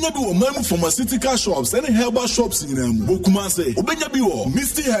 Ubenya bi wo mamu pharmaceutical shops and herbal shops nyinamu. Bokuma se. Ubenya bi wo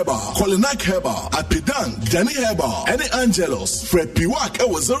Misty Herbal, Colinac Herbal, Apidang, Danny Herbal, and Angelos. Fred Piwak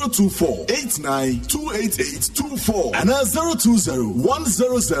was 024-89-288-24 and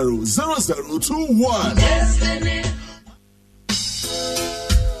 020-100-0021. Destiny.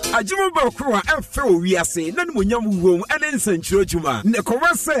 Ajimo Bakura F.O. Wiase, Nanmunyam Wom, and Ensancho Juma.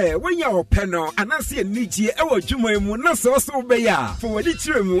 Nekowase, when you're penal, and I see a Niji, our Jumamu, Naso Beya, for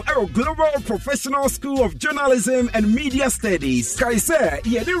Litrimu, our Global Professional School of Journalism and Media Studies. Kaise,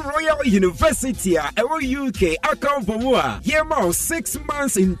 Yedi Royal University, our UK, Akon Bomua, Yemo 6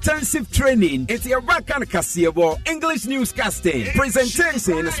 months intensive training. It's your Bakan Kasiabo, English newscasting,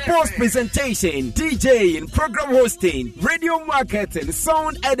 presentation, sports presentation, DJing, program hosting, radio marketing,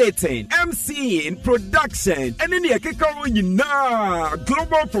 sound editing. editing, MCing, production, and in the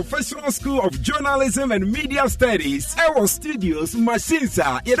Global Professional School of Journalism and Media Studies. Our studios, machines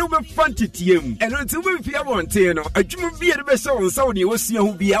are fantitium, and until we fear one tino, a Jum be the best on Saudi was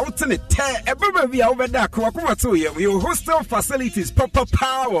you be out in a tear, a baby over that Kwakumatoya, your hostel facilities, proper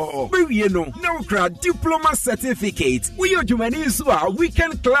power. We no crowd diploma certificate. We are Jumanis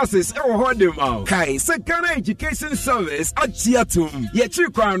weekend classes, our Hodema. Kai, Sakana Education Service at Giatum.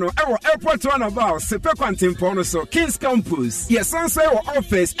 Yechukwano, our airport runabout, Sepequantin Ponoso, King's Campus. Yes, answer our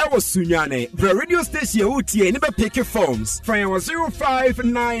office, our Sunyane. The radio station UTA, never pick your forms. From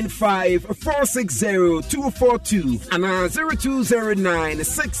 0595 460 242 and 0209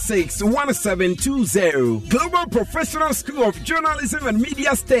 661720. Global Professional School of Journalism and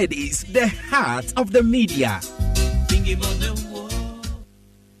Media Studies, the heart of the media.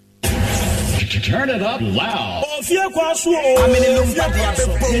 Turn it up loud. No,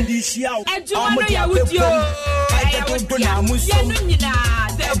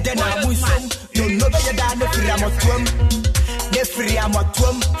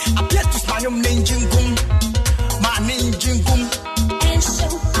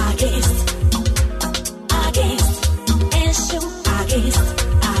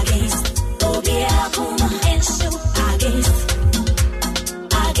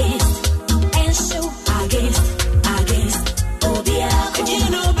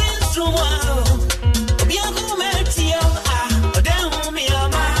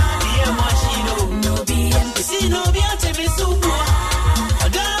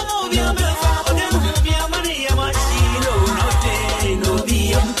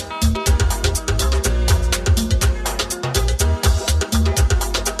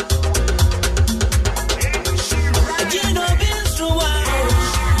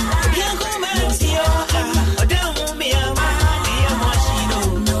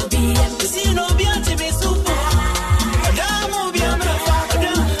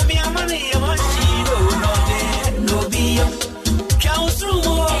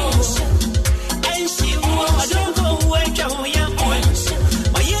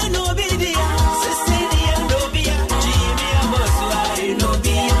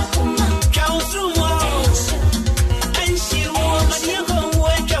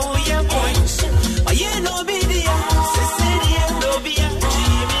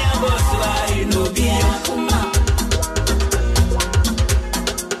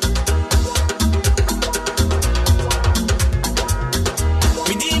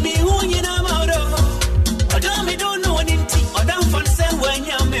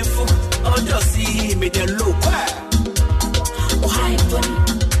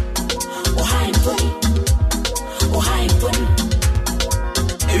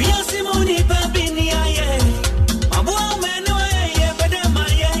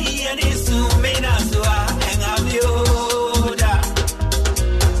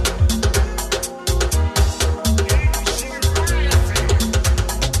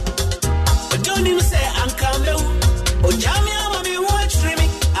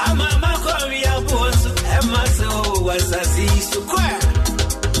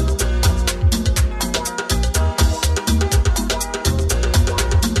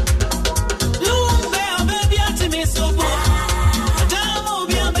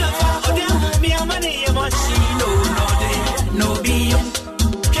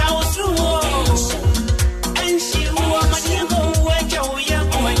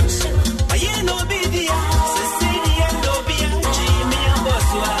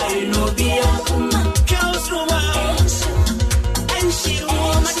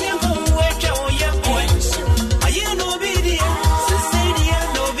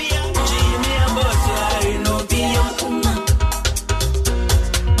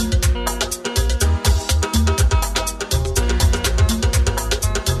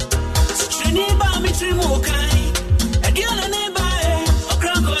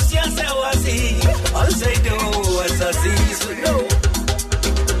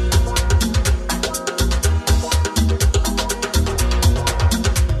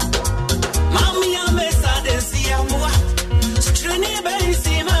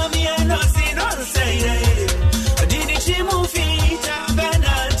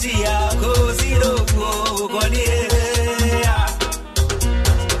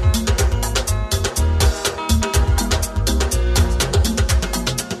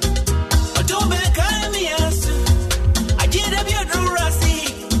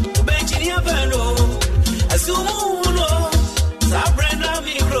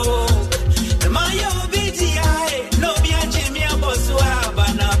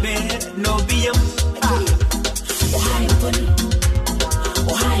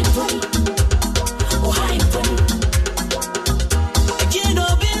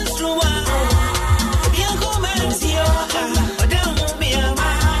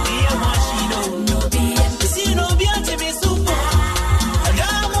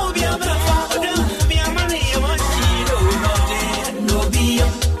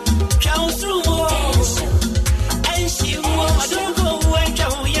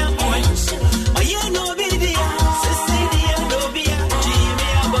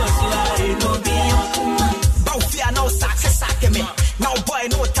 Now boy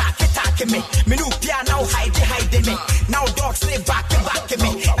no take me. Me no pia now hide me. Now dogs stay back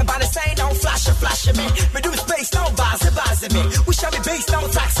me. And by the sign now flash me. Me do space now base me. We shall be based now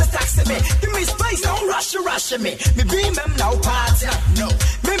tax me. Give me space now rush me. Me beam them now party. No.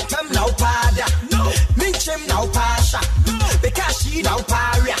 Me pem now pada. No. Me chim now pasha. Because she now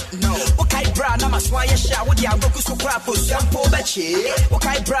paria. No. Okay bra na maswaya sha with the agoku so crap for sample bechi.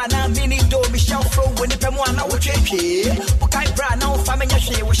 Okay bra na mini do me shall throw when the pem one now checky. Okay bra now family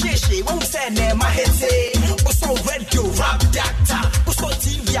she we she won't send them my head say. So radio rap doctor. So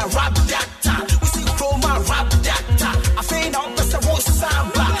TV rap doctor. We see chroma rap doctor. I feel now cause I was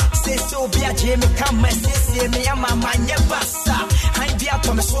samba. Say so be a Jimmy come and say me and my man ya bassa. I be out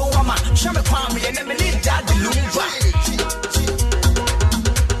on the so mama. Show me kwame and me need that lumba.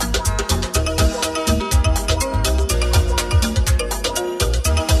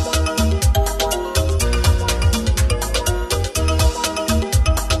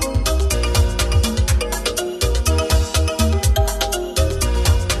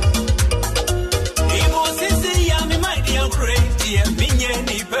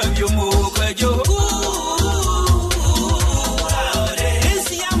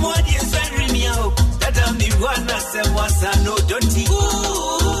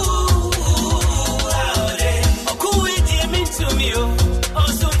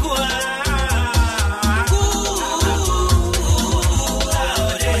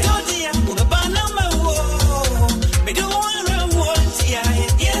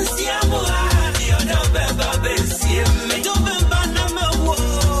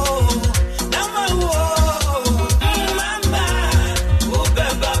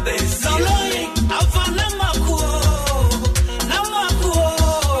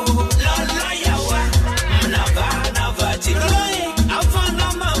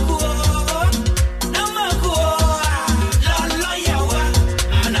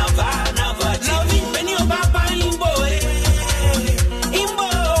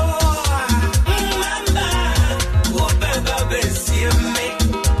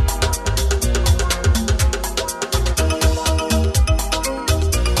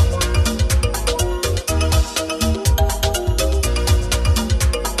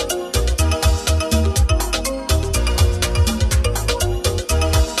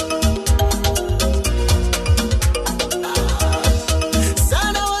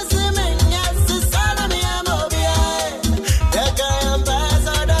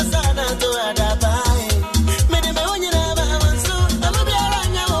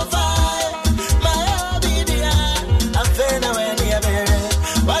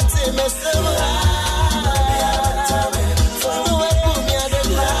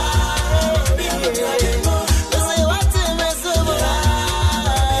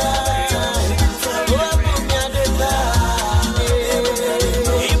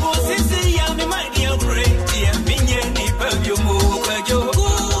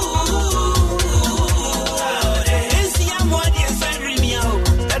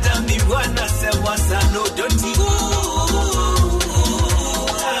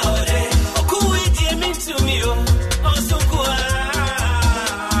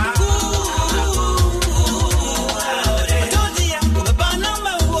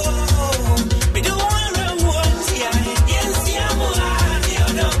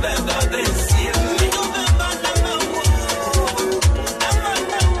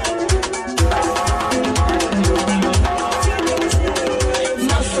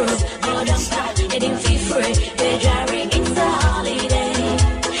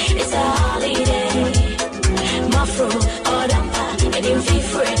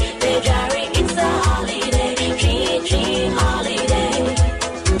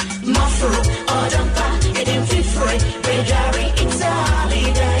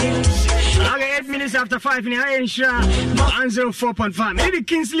 After 5 in the Aisha, 104.5. Maybe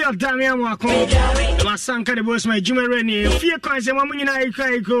Kingsley of Damian Wako. Masanka the boss, my Juma Rennie. Fear coins and Mamuna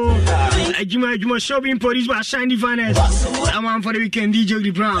Ikaiko. Juma shopping police by Shiny Vanes. I'm on for the weekend, DJ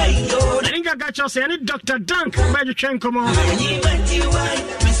the Brown. I think I got you saying Dr. Dunk by the train come on.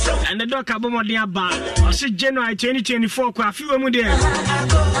 And the doctor Bomodiaba. I said January 2024. A few of them there.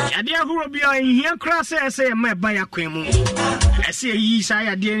 I dare who will be in here. Cross I say, my buy a quemo. I say, he's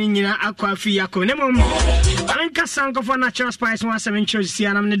I dear in Aqua Fiaco. I think Sanko for natural spice 17 choices.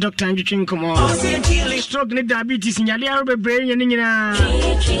 And I'm the doctor and you can come on. Stroke the diabetes in your brain and in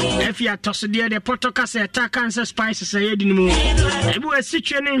if you are tossed there, the potocas attack cancer spices. I didn't move. It was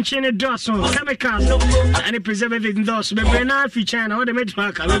situated in China Dawson, chemicals, and it preservative in those. But we're not featuring all the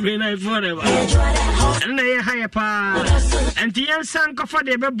medmark. I'll be night forever. And they higher power. And the young Sanko for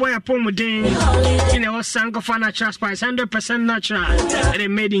the boy apomodin in our Sankofa natural spice 100% natural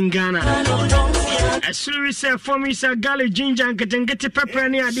and made in Ghana. As soon as for me say garlic ginger and get pepper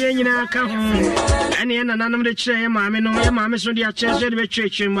near the end in come and the none the chair mammy no mammy so the chairs the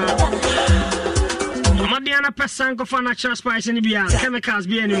church Madiana Sankofa natural spice in the chemicals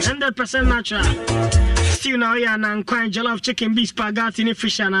being 100% natural. Still now, yeah, and quite jollof chicken, beef, spaghetti, and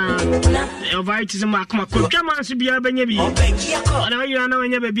fish, and varieties of Makma. Come on, to be a baby. I know you know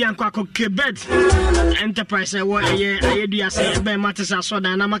when you baby and quack bed. Enterprise, I do say, Ben matters are so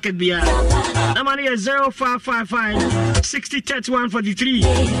than a market beer. The money is 0555 60 31 43.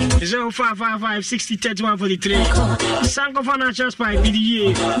 0555 60 31 43. Sankofa natural spice,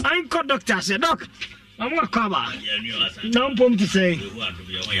 BDA. I'm called doctor, said, Doc. I'm not cover. No point to say.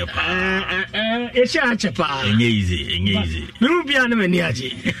 It's a chapa. Easy. We will be on the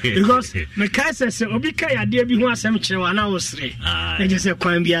because my cat says, Obika, dear, be one cemetery 1 hour 3. I just say,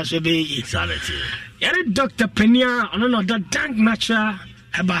 Quambia, so be it. Dr. Pena, on another dank natural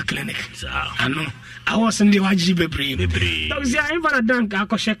herbal clinic. I know. I was in the YG Baby. Dogs, I ain't a dank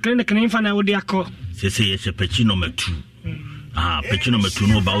alcohol clinic and infant with the alcohol. Say, it's a petino me 2. Petino me 2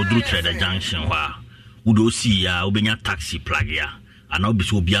 no about Drew Trader Junction. Udo see ya ubenya taxi plug ya ana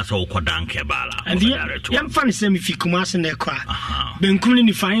obiso obiasa okodan kebala and yam fan say me fi Kumasi na kwa benkum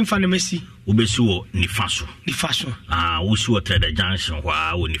ni fan fan mesi ubesi wo ni faso wusi wo Trader Junction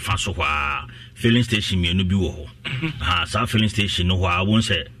hwa wo ni faso hwa filling station me no bi wo ho sa filling station no hwa won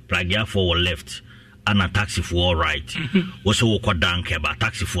say plug ya for left ana taxi for right wo so okodan keba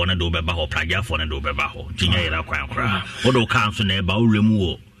taxi for na do beba ho plug ya for na do beba ho tinya yira kwan kra wo do kan so na eba uremu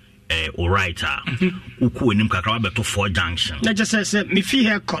wo Oraita, uku enim kakra beto 4 junction. Na just say me fi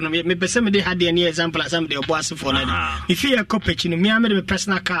here economy me pese me dey had any example as am dey oboase for na. Me fi here copechi no me am me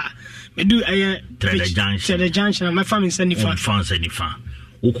personal car. Me do Trader Junction my family send nifa.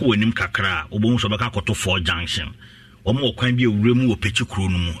 Uku enim kakra obon so beka koto 4 junction. Omo okwan bi ewuremu wo pechi kro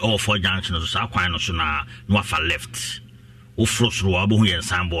no mu e 4 junction so sa kwan no so na afa left. Ufrosro abu yen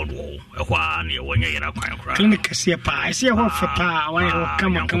signboard wo ehwa na wonye yera kwan kra clinic se pa ese ho fe pa wa ho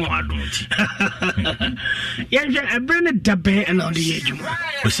kama yenje ebrene dabe na ode yedwuma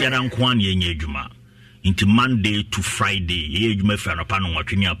osi ara nko an yenye edwuma into Monday to Friday ye edwuma fa no pa no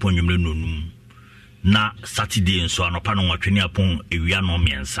watwene apon nwumre nonum na Saturday nso anopa no watwene apon ewia no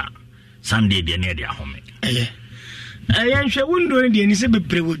miensa Sunday de na de ahome yenje wundo de ni se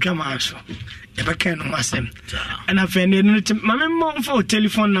bebre wo dwama so Ebeka no masem. And I find no mama mom for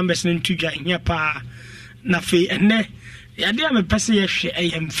telephone numbers into here pa na fe ene ya dey am pese ye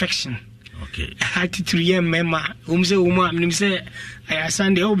hwe infection. Okay. Had to 3 year mema say woman say I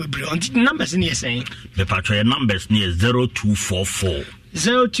Sunday obebre on numbers in here saying. The patron numbers near 0244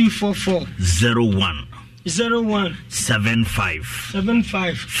 01 75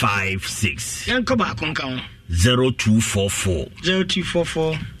 56 yanko ba konka 0244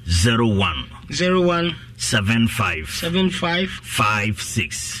 01 75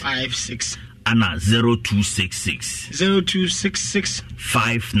 56 Anna 0266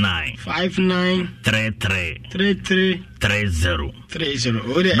 59 33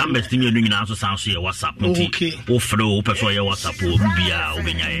 30 numbers thing you know so sound so WhatsApp okay o fro person your WhatsApp o bia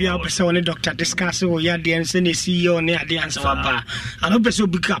obenya ya person one doctor discuss o ya dey say na CEO na dey answer waba and o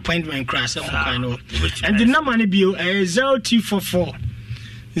person book appointment class and the number na bio 0244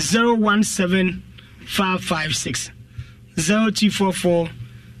 017 556 0244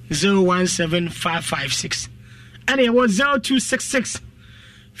 017 556 and it was 0266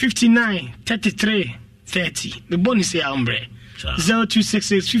 59 33 30 the bonus here hombre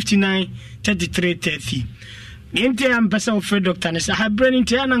 0266 59 33 30 the entire person of doctor is a brain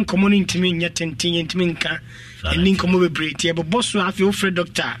into an uncommon to me yet and nka and income break but boss will have your friend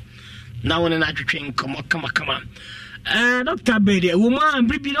doctor now on an train come on Dr. Bede, woman,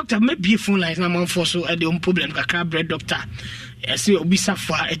 baby doctor, maybe phone lines na man for so the problem kakra bread doctor. I say obi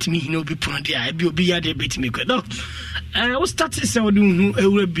safa et me no be pon there. I be obi ya dey bet me go. Doc. We start say we do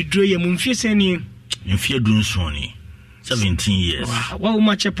hu be draw ye mu fie say ni. Mfie dun so ni. 17 years. Wow,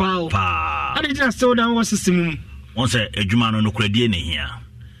 much pa. I did just slow down what system. Once adwuma no kradie ne hia.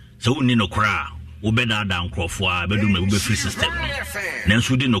 So woni no kra, wo beda da nkrofo a bedu me wo be free system.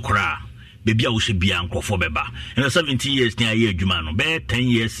 Nanso di no kra. Baby, I was a bian for beba. And 17 years near year, Jumano, bear 10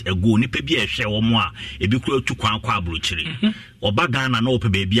 years ago, Nipe be a share or more, a big crow to Quan Quabruchery, or Bagan and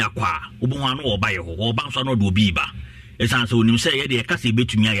open baby aqua, Ubuan or Bio, or Bansano do Biba. As answer when you say, a cassie bit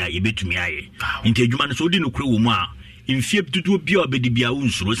to me, a bit to me. Into Juman so didn't crew more. mfie tutu bia obedi bia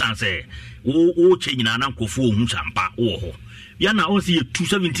unsuro san say wo che nyina na nkofo ohun sampa wo ho ya na o see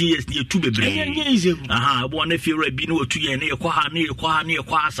 217 years ye 2 bebre aha bo na fie ra bi na otu ye na ye kwa ha na ye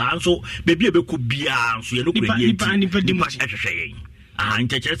kwa sa so bebi ebeko bia so ye no kure ye ni pa ehwehwe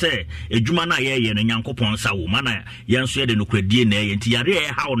nteche se edwuma na ye no Nyankopon sa wo mana ye nso ye de no kradie na ye nti yare ye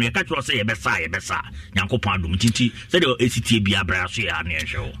ha wo no ye ka kiro se ye besa Nyankopon adum tinti se de esitie bia bra so ya na ye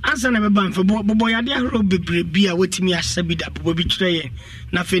hwe ansa na be ban fo bo yade ahro bebre bia wetimi asabi da bo bi kire ye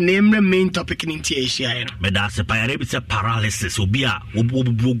na fe na emre main topic ni nti ehia ye no me da se pa yare bi se paralysis obi a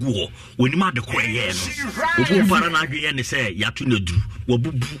obubu ho onima de kore ye no obu para na adwe ye ne se yatu na duru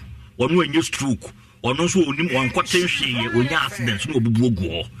obubu onu enye stroke ono so onim wankoten hweye onya accident no obubu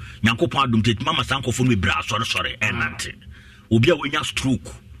oguo Nyankopon adom tetima masankofo no bra sore enante obi a wonya stroke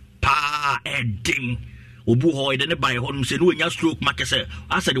pa edin obu ho ide ne bai ho no se no wonya stroke makese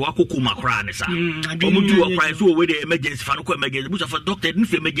asa de wakoko makra ne sa omudu wakra so we de emergency fa no ko emergency bu so doctor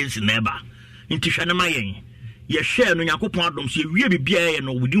didn't emergency never nti hwane mayen ye share no Nyankopon adom se wie bibia ye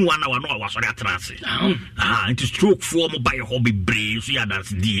no within 1 hour no wasore atrase nti stroke for mo bai ho bebre so ya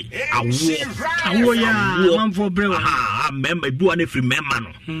dance di awo ya manfo brew member bu an free member no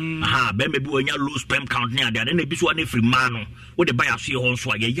member bu onya low sperm count ne ade na bi so an free man no wo de bai aso ye ho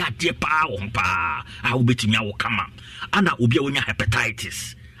so ye ya de pa wo pa wo betimi awo kama ana obi a wonya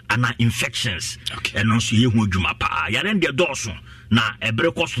hepatitis ana infections and also ye hu adwuma pa yare ndie dɔɔso na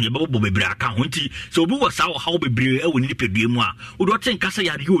ebre koso ye bebo bebre aka ho nti so obi wasa wo ha wo bebre e woni nipadua mu a wo do ten kasa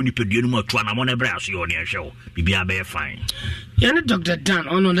yare ye woni nipadua mu atu ana mo na ebre aso ye oni ehwe bibia be fine yani Dr. Dan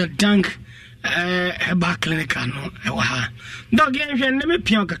ono the dank heba clinic no e wa ha dog yen hwe ne me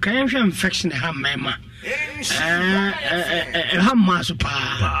pia kaka yen hwe infection ha mema ha maso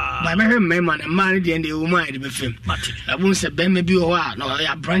pa ba me hwe mema na ma ne de ndi wo ma de be fem abun se be me bi wo a no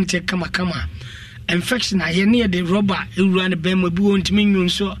ya branch kama infection aye ne de rubber ewura ne be me bi wo ntimi nyu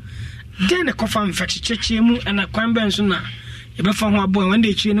so den the cough infection cheche mu na kwan ben so na e be fa ho abo when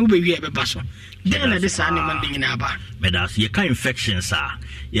de chie ne wo be wi e be ba so den na de sa ne man de nyina ba medas ye ka infections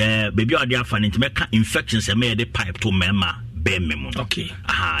baby odi afa ne ntime ka infections e me de pipe to mema bememo okay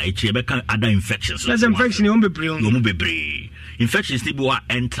e be ka other infections that's infection you bebre infections ni bi wa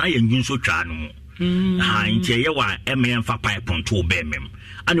entra ye ngunso twa no nti ye wa em fa pipe to bemem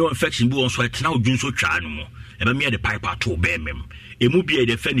and your infection bi won so etna odwunso twa no mo e be me de pipe to bemem emu bi e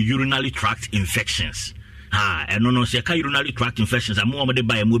de fe urinary tract infections no se ka urinary tract infections amu de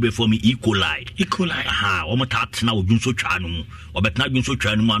ba emu be for me E. coli o mo ta tna odwunso twa no mo obetna odwunso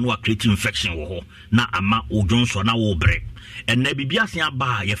twa no mo anu create infection wo ho na ama odwunso na wo bre and na bibia se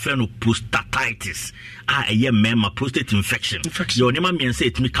aba ye fe no prostatitis eye mema prostate infection yo nema me say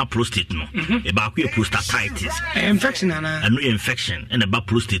etimi ka prostate no e ba ko prostatitis infection ana no infection and ba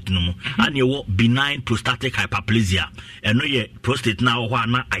prostate no mo and ye wo benign prostatic hyperplasia and no ye prostate na ho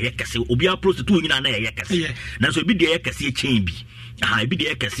ana aye kese obi a prostate nyina na ye kese na so bi de ye kese chain bi bi de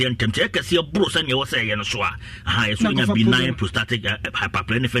ye kese ntemte ye kese bro sa ne wo say ye no so ye so nya benign prostatic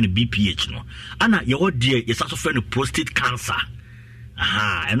hyperplasia fe no BPH no ana ye wo de ye sa so fe no prostate cancer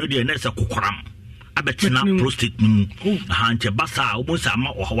eno de na se kokoram abetina prostate nu nche basa obo sama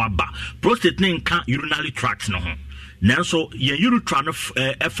ohwaba prostate ne nka urinary tract no ho nanso ye urethra no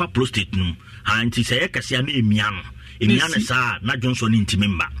efa prostate nu nti se yekase na emia no sa na jonso ne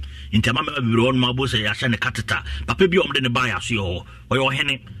ntimimba ntama ma bibiro on ma bo se ya hye ne catheter papa bi omde ne ba ya so yo oyo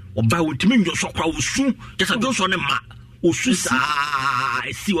hene oba wontimi njoso kwa wosu jesa jonso ne ma osusa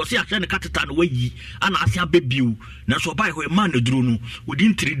si o se ahwe ne catheter no wayi ana ase abebiu na so bai ho ma na duro no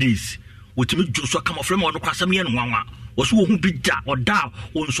within 3 days wotimi dwoso kama frem ono kwasam ye no wanwa wo so wo hu bidja oda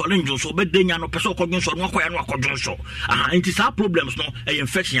wo nsole ndwoso bedenya no pese okodwonso no akoya no akodwonso nti sa problems no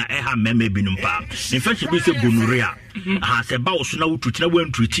infection ya ha meme binum pa infection bi se gonorrhea se ba wo so na wututi na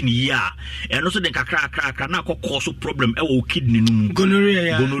wantuti ni ya eno so den kakra na akokọ so problem e wo kidney no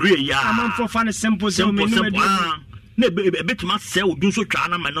gonorrhea ya am for fun simple na betima se odunso twa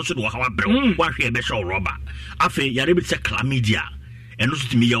na man so de wa brew wa hwe be show rubber afi yare bi se chlamydia eno so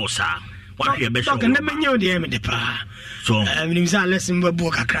timi ye osa wa hwe be show rubber na menye odi em de pa so minim sa lesson babu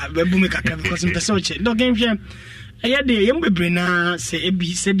kakra babu me kakra because mpese oche do game hwe eye de ye mbebre na se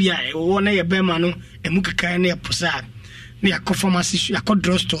ebi se bia wo na ye be ma no emu kakra na ye posa na yakọ pharmacy yakọ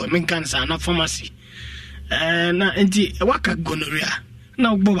drugstore men cancer na pharmacy na enti waka gonorrhea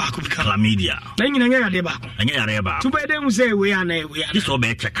na ugbo ba ko bika chlamydia na nyina nya de ba ko anya yare ba to be dem say we ana this all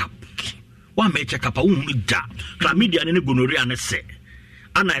be check up wa me check up wu da chlamydia ne gonorrhea ne se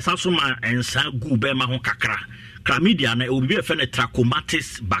ana esa so ma ensa gu be ma ho kakra chlamydia na obi be fe ne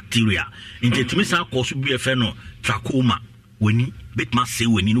trachomatis bacteria intetimi san ko so bi fe no trachoma wani betma se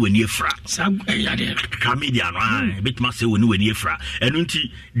wani no wani efra chlamydia no betma se wani efra eno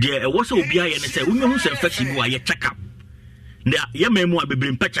nti de wo se obi aye ne se wo mehu se infection bi wa ye check up ya memu a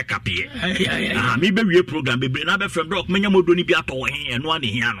bebre mpa check up ye me be wie program bebre na be from doc menya modoni bi ato he eno ane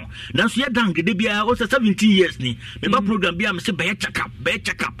hia no nanso ye dang de bia o se 17 years ni me ba program bia me se be check up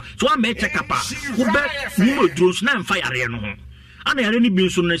so am be check up wo be ni modros na mfa yare no ho ana yare ni bi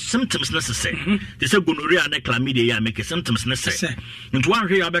so no symptoms na se they say gonorrhea na chlamydia ya make symptoms na se nti wan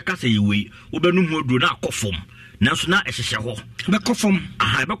hwe ya be ka se yewe wo be no mu oduro na akofom nanso na ehyehyɛ hɔ be kofom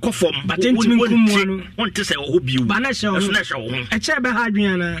be kofom batentimi nkumu no wonte sɛ wo biu ba na hyɛ wo na hyɛ wo ɛkyɛ be ha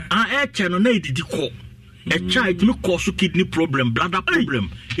adwena na ɛkyɛ no na edidi kɔ ɛkyɛ etimi cause kidney problem bladder problem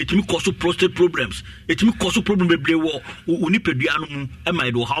etimi cause prostate problems etimi cause problem bebre wo unipadua no mu ɛma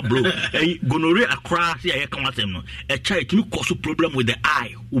edo how blow gonorrhea akra se ayɛ kan asɛm no ɛkyɛ etimi cause problem with the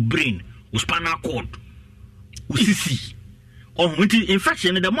eye wo brain wo spinal cord wo sisi nti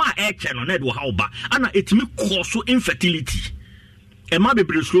infection the more ɛkyɛ no na edo how ba ana etimi cause infertility ɛma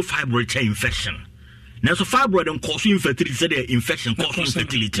bebre slow fibroid infection. Now, so fibroid and cause infertility, said the infection cause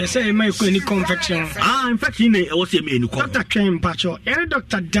infertility. Say, it might any infection. Infection, I was a main Dr. Ken Pacho,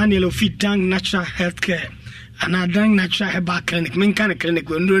 Dr. Daniel of Dang Natural Healthcare, and I Dang Natural Herbal Clinic, main kind of clinic,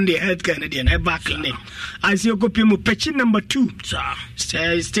 when doing the healthcare and herbal clinic. I see you go pay patient number 2,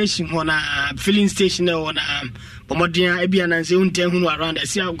 station on a filling station on a Pomodia, Ebian, and Zunte, who around. I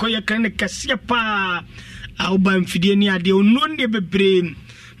see, I'll go your clinic, Cassiapa, I'll buy Fidiania, they will not be brain.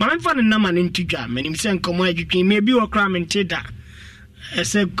 My friend Naman into jam, and him saying, come on, you can maybe or cram and teda. I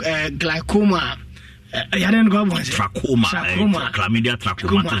said, glaucoma. I hadn't got one. Trachoma, chlamydia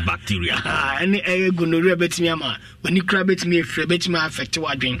trachomatis bacteria. And a gonorrhea betimiama. When you crab it me, frebetima affect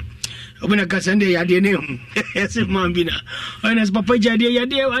what drink. When a Cassandra Yadine, yes, Mambina. When as Papa Jadia,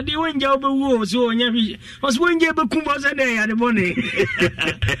 I did one job of war, so was one job of Kumbas a day at the morning.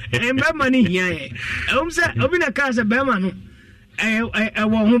 And Bamani here. Open a casa Bamano. I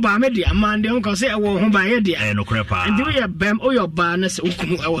won't buy media, man. They don't say I won't buy idea. No crap. And do you bam or your barness?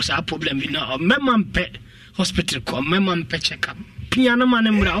 I was a problem. You know, Memman Pet Hospital call Memman Pet checkup. Piano man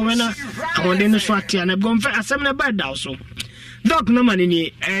and Owena. I want in the swat and I'm going for a seminar bed also. Doc no money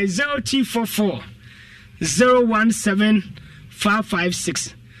in 0T44 017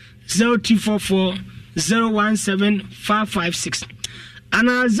 556 0T44 017 556 and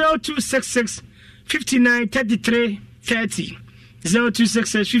 0266 59 33 30.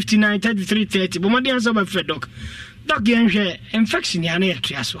 0266 59 33 30. But my dear answer by Fred Doc. Doc, you infection, ya near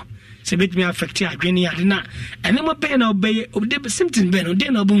Triaso. So, bit me affect ya, Granny, I did not. And then my pen obey, obey symptoms, Ben, or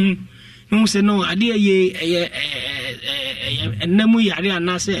dinner boom. No, say no, I dear ye, and then we are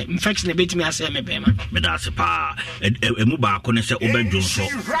not say infection a bit me as a payment. But that's a pa, a muba couldn't say Obey Johnson,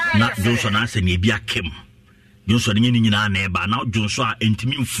 not Johnson as a Nibia Kim. Johnson in our neighbor, now Johnson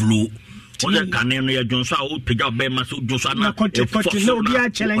intimate flu. Oje kanen no ya Johnson a o pega be ma so Johnson na no bi a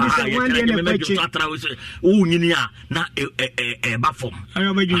challenge say one day na peche o nyini a na ba form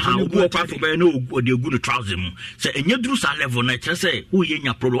ayo ba Johnson o go kwa for be na o de gu no trouser mu say enye duru sa level na kire say o ye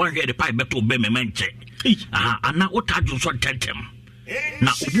nya problem one hear the pipe beto be me menche ana o ta Johnson tentem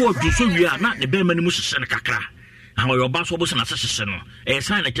na obu o Johnson wi a na ne be ma ni mu hye ne kakra how your boss was an assassin. A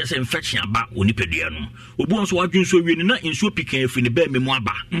sign like just infection about Unipedia. Obons were doing so winning in so picking in the bear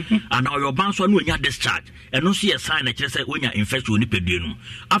memoaba. And how your bounce one when you discharge and don't see a sign like just when you're infected Unipedia.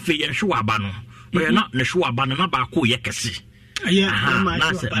 After you're sure abano, but you're not the sure abano about who yakasi.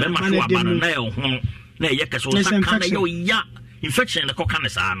 That's it. Bema sure abano nail. Nay, yakas ya infection in the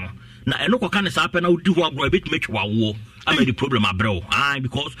cocanesano. Now, a local can happen out do a bit much war. I made the problem, bro.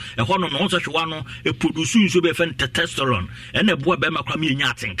 Because a horn on such one, a producing so be testosterone, and a boy bema crami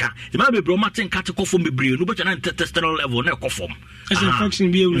yatinka. The may be bromatin cattle from the brain, but an testosterone level, no conform.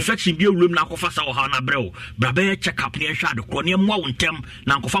 Infection be room now for our hana bro. Brabe check up near shadow, cronium one tem,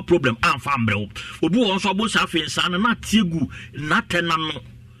 now for problem, and farm bro. Obu also both have in son and not tigu, not tenano.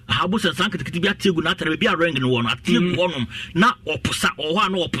 Habus and Sanka to be a tigu, not to be a ring in one, a tigu one, not opposa or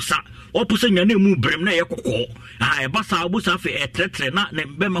one opposa, opposa your name, Bremne Eco. I bassa bus have a tretre, not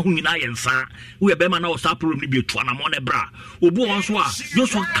named Bema Hunina and Sa, we are Bema now sap room to be to an bra. Ubu on swa,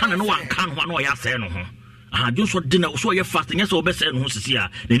 just one can and one can one or yaseno. Just what dinner so you're fasting, yes, or best and who's here,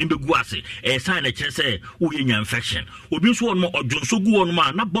 then in the guasi, a sign that you say, who in your infection. Ubu so more or John so go on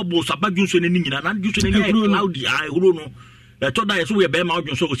man, not bubbles about you in India, not using any loud eye, who know. I thought I saw a bear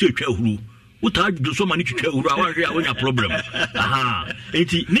mountain so say who would I do so many to who are a problem. Aha,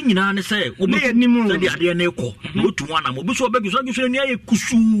 80 Nina say, oh, me any more than the idea neko, go to one, I'm so big, you say near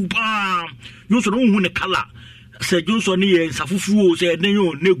Kusu, you so know when the color said Johnson near Safufu said,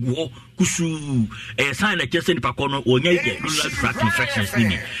 no, nego, kusu sign na kese nipa ko no onya ide urinary tract infections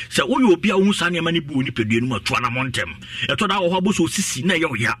ni se wo yo bia wo san ma ni bu ni pedua no to na montem e to da wo ho bo so sisi na ye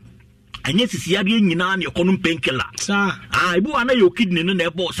oya anya sisi ya de nyina na ekono painkiller sa ibu ana yo kidney no na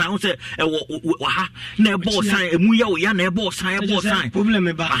ebo san se wo ha na ebo san emu ya oya na ebo san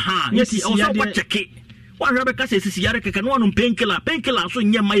problem ba yes o so kwa check one rabe ka sisi ya reke no no painkiller so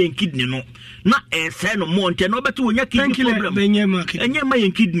nya ma yen kidney no na say no monte no beto wonya kidney problem enya ma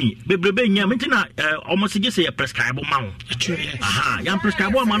yen kidney bebrebe nya mentina almost say prescribe ma wo ya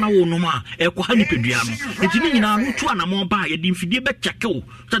prescribe ma na wo no ma ko ha ni pedua no enti nyina no tu anamo ba ye di mfidie be check wo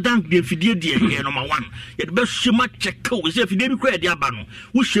ta dank di mfidie die ye number 1 ye be shema check wo say mfidie bi kwa ye di aba no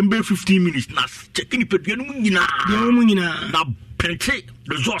wo shembe 15 minutes na check ni pedua no nyina na pente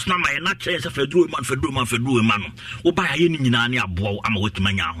results na my na chance fedru man wo ba ye ni nyina ne abo ama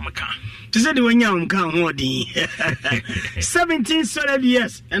wetimanya ahomka to say the wanya ahomka ho din 17 solid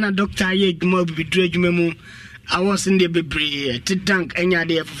years and a doctor ye gmo bi dredwuma mu I was in the bebre to tank enya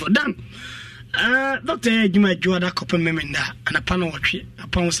de for dan doctor Juma Joada Copper Memenda and a panel watch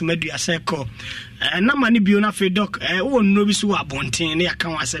upon some media circle. Na mani bi ona fe doc wo no bi so abonten na yaka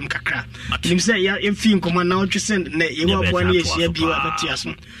wasem kakra nim say if you come na twesen na ye wa bo na ye share bi wa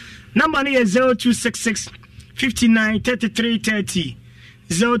betiaso number no 0266 59 33 30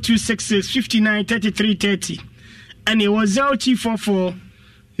 0266 59 33 30 and it was 0244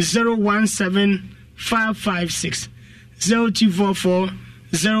 017 556 0244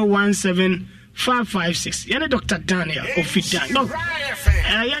 017 556 yana Dr. Daniel Ofidan doc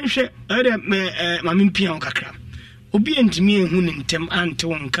yanhwe mami mpia kakra obi entimi ehu ne ntem ante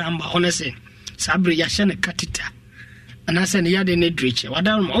won kamba honese sabre ya hye ne katita anase ne yade ne dreche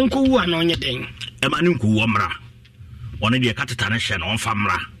wadam onko wu ana onye den ma ne nku wo mra one de katita ne hye no onfa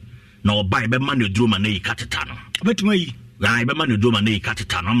mra na obai be ma ne droma na yi katita no betuma yi ya be ma ne droma na yi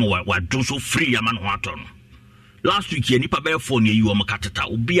katita no mo wa don so free ya ma no ato no last week nipa be phone ye yi wo katita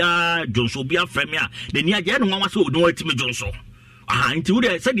obia jonso obia frame a de ni aje no nwa se odon atime jonso nti wo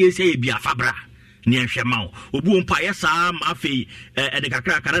de se de ese bia fabra ni ehwe ma obu mpa yesa ma afi de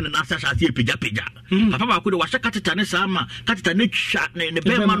kakra kara na asa asa epija papa ba ko de wa hye katita ne sa ma katita ne twa ne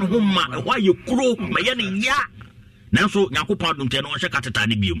be ma no homma wa ye kuro ma ye ne ya nanso yakopon dum te no hye katita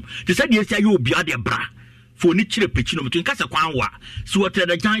ne biom te se de ese aye obi ade bra for ni chire pechi no mtun kasa kwanwa si wotre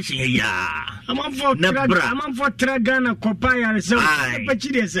da junction ya amamfo traga na kopa ya reso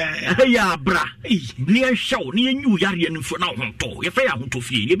pechi de se ya bra ni ehwew ni enyu yare no fo na honto ye fa ya honto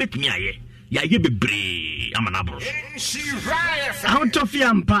fie ye betumi aye ya ye bebre amana bros honto fie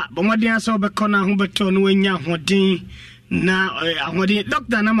ampa bomodin aso be kona ho beto no wanya hodin na hodin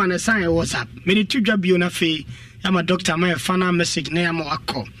doctor na man sign WhatsApp me ni tudwa bio na fe ama doctor my final message na ya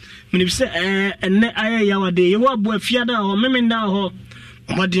mawako me say enne aye ya wade ye wa bo afiada ho memenda ho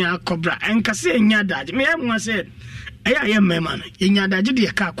omodin akobra enkase enya daje me em say aya ye mema no enya daje de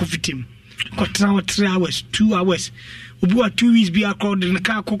ka kofitim ko 3 hours 2 hours obu 2 weeks bi akord na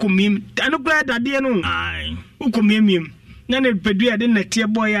ka kokko mim anokra dade no ai ukko mim na ne pedua de na tie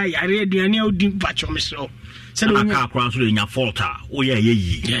boy ya yare aduane a odi pacho mesro se no ka akra so enya faulta o ya ye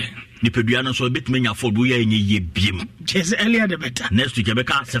yi ni pedua no so betime nya fault o ya enye ye biem just earlier the better next week be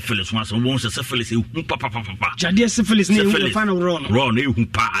ka syphilis one so won syphilis e hu papa jade syphilis ne hu fa no ron e hu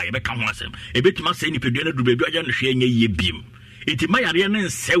pa e be ka ho asem e betime say ni pedua no du be aja no hwe enye ye biem iti mayare ne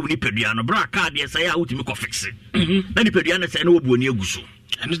nsew ni pedua no bra ka de say a utimi ko fix na ni pedua no say na obuoni aguso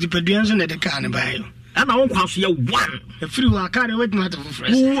and the pedua so na de ka ne bayo ana won kwaso ya one free wa car wait not for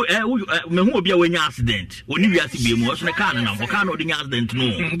fresh me hu obi a wanya accident oni wi ase bi mu so ne car na car no di accident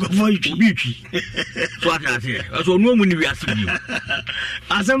no go for you obi twi so ati so no mu ni wi ase bi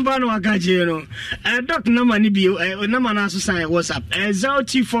asamba no aka je no doc number ni bi number na so sign WhatsApp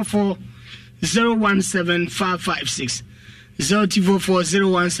 0244 017556 0244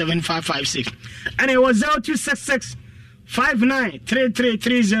 017556 and it was 0266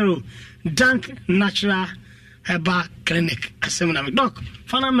 593330 Dank Natural Herbal Clinic. Asemna doc,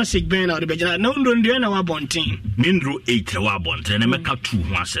 fana message ben na odebejana na ndo na wa bonten. Mindro 8 wa bonten na meka 2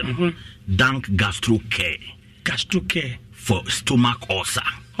 ho asem. Dank Gastro Care for stomach ulcer.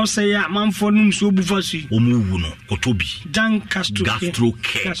 Ulcer ya manfo num so bufa su. Omuwu no kotobi. Dank Gastro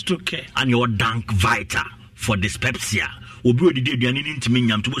Care. And your Dank Vita for dyspepsia. Obi odide aduane ni ntimi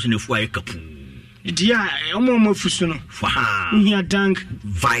nyam to bo se nefu aye kapu. Dia omo fusu no. Fa. Uhia Dank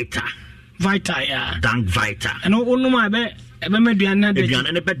Vita ya Dank Vita and no ma be meduane de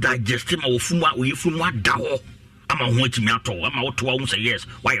aduane ne be digest ma wofumu a oyefumu ada ho ama ho atimi ato ama woto wo say yes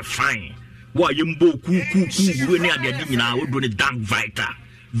why fine wo ayembo ku we ne ade nyina wo do ne Dank Vita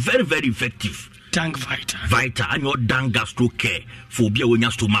very very effective Dank Vita and your Dank Gastro Care for Bia when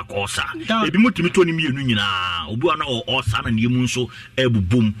your stomach ulcer. Ebi mutimi mi nyina obu ana ulcer na yemu so ebu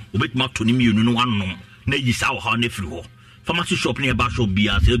boom obetuma toni mi no wanom na yisa ho na firi ho. Pharmacy shop near bar shop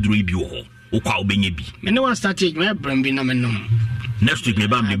bia say duro bi ho. Okwa obenye bi. Me no one started me bram bi na me nom. Next week me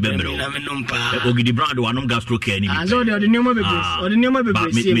ba me bemero. Na me nom pa. Ogidi brand wanom Gastro Care ni bi. Azo de nneoma bebre. Ode nneoma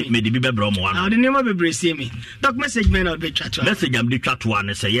bebre see me. Me de bi bebro mo wan. Ode nneoma bebre see me. Doc message me na be chat. Message am de chat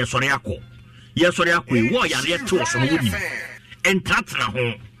one say yes sorry akọ. Yes sorry akọ wo ya re to so woni. Entratra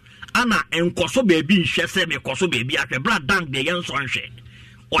ho. Ana enkoso baby nhwe se me koso baby ahwe bra dank de yen so nhwe.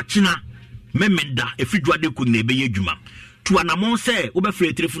 Ochina memenda efidwa de ku na ebe ye dwuma. To anamon say wo be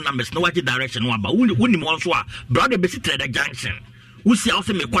free telephone numbers na waje direction wa ba woni mo nso a brother be sit the junction wo si awo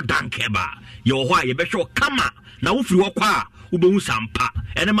se me kwa dank eba ye wo ho a ye be hwe kama na wo free wo kwa a wo be hu sampa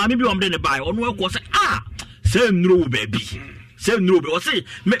ene ma me bi wo mde ne bai ono e ko se say nro wo baby say nro be o se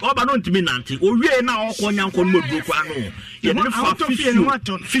me oba no ntimi nante o wie na wo ko nyanko no maduro kwa no ye ne fa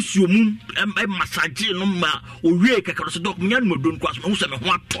fisio mum e massage no ma o wie kakaro se dok nyan maduro kwa so wo se me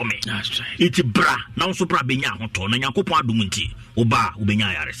ho atome iti bra na wo so bra benya ho to na nyankopon adom nti oba wo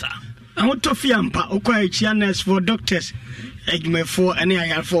benya yaresa Autofia ampa okwa echianes for doctors for any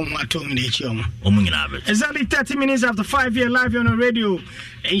ayar form atom de chioma. Exactly 30 minutes after 5 year live on the radio.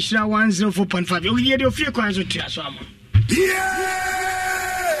 Insha 104.5. You hear the few coins to Asama.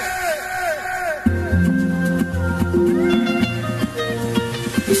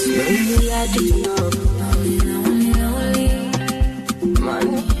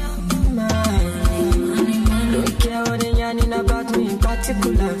 Don't care what they yarning about me in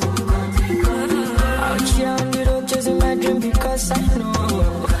particular. Out here on the road chasing my dream because I know.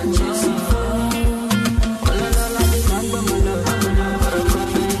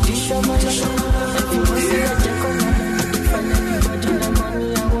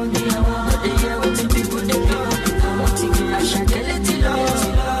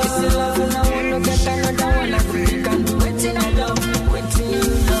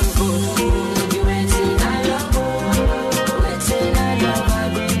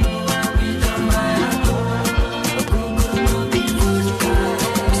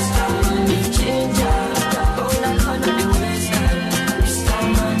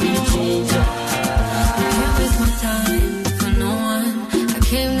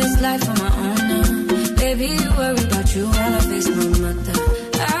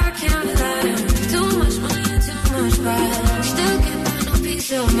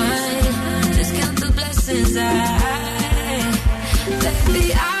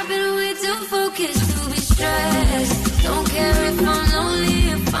 Baby, I've been way too focused to be stressed. Don't care if I'm lonely,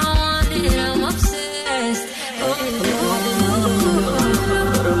 if I want it, I'm obsessed.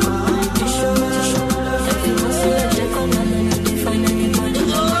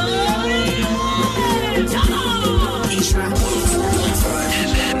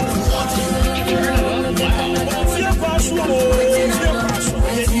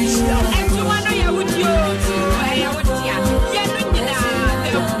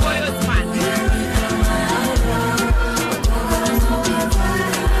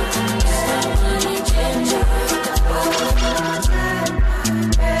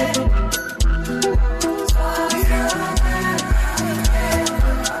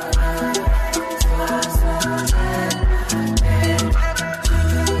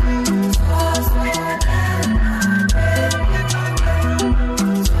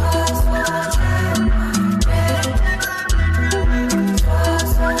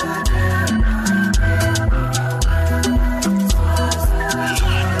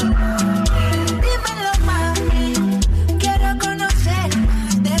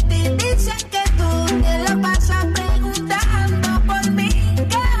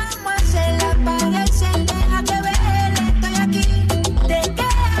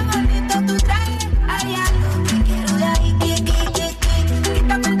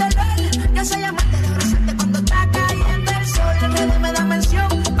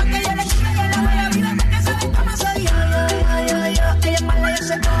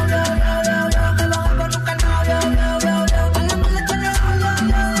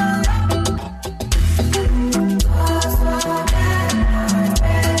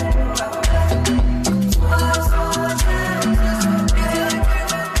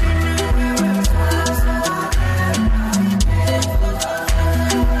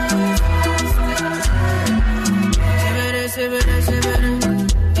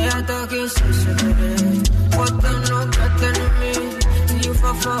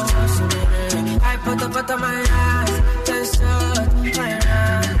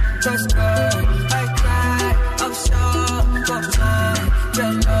 I cry, I'm sure, but my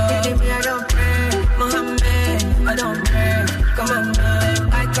jello. Believe me, I don't pray.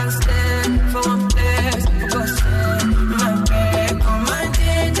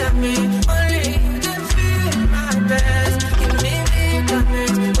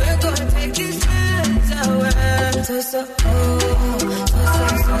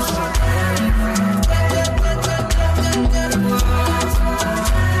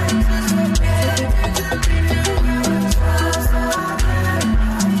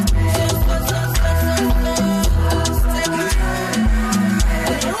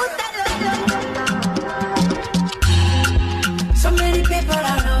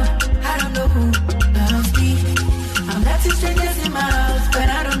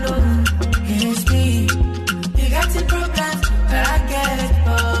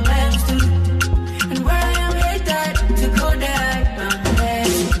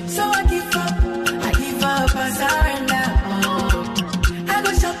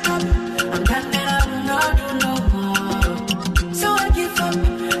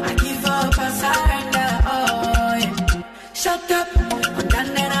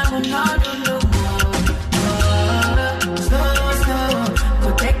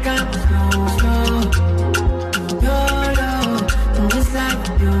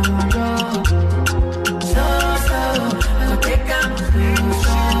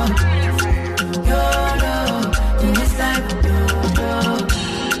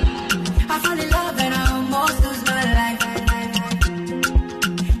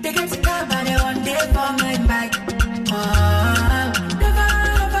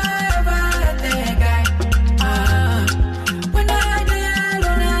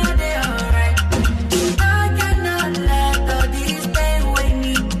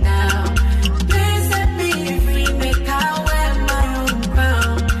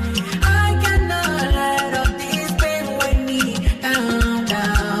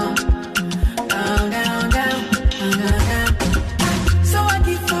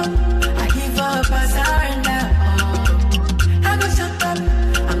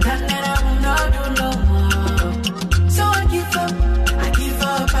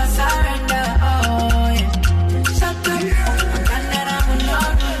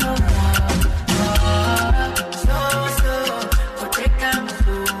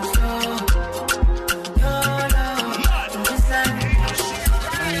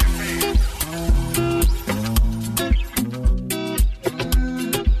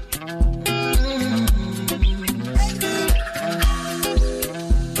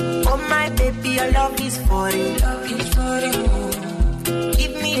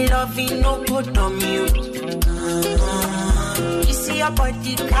 loving no good on you. You see your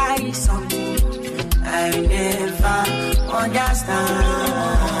body carry something I never understand.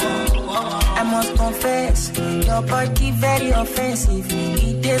 I must confess, your body very offensive.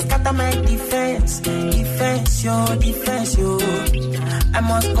 It is scatter my defense, your defense, yo. I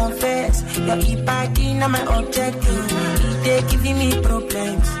must confess, your body not my objective. It is giving me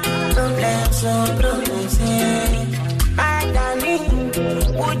problems, yeah. My darling,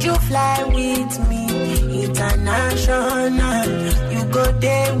 would you fly with me international? You go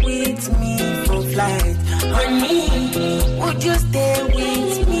there with me for flight. Honey, would you stay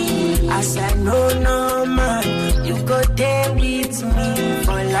with me? As I know no man, you go there with me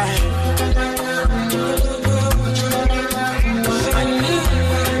for life. Honey,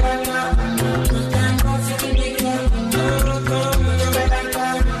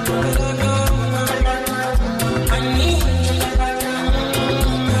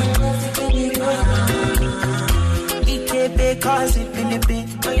 cause it Philippine,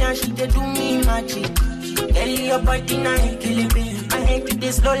 oh yeah, she dey do me magic. Tell your body now, kill it. I hate it,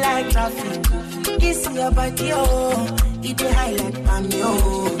 they slow like traffic. This your body, oh, it dey high like palm,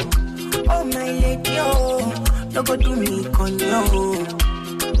 oh. Oh my lady, oh, no go do me con yo.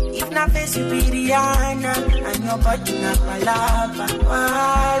 If na face you be Rihanna, and your body na palava,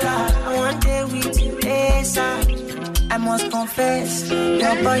 I want day with you, ASAP. I must confess,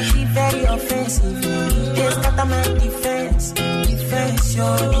 your body very offensive. They scatter my defense, yo.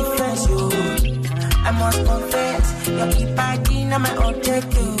 I must confess, your body not my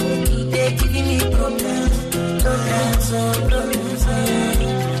objective. They giving me problems,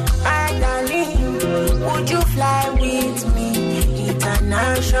 my darling, would you fly with me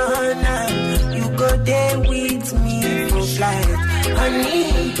international? You go there with me for flight. Honey,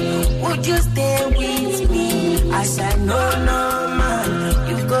 would you stay with me? As I know no man,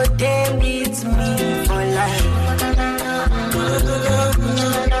 you go there with me for life.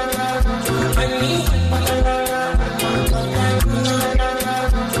 Honey,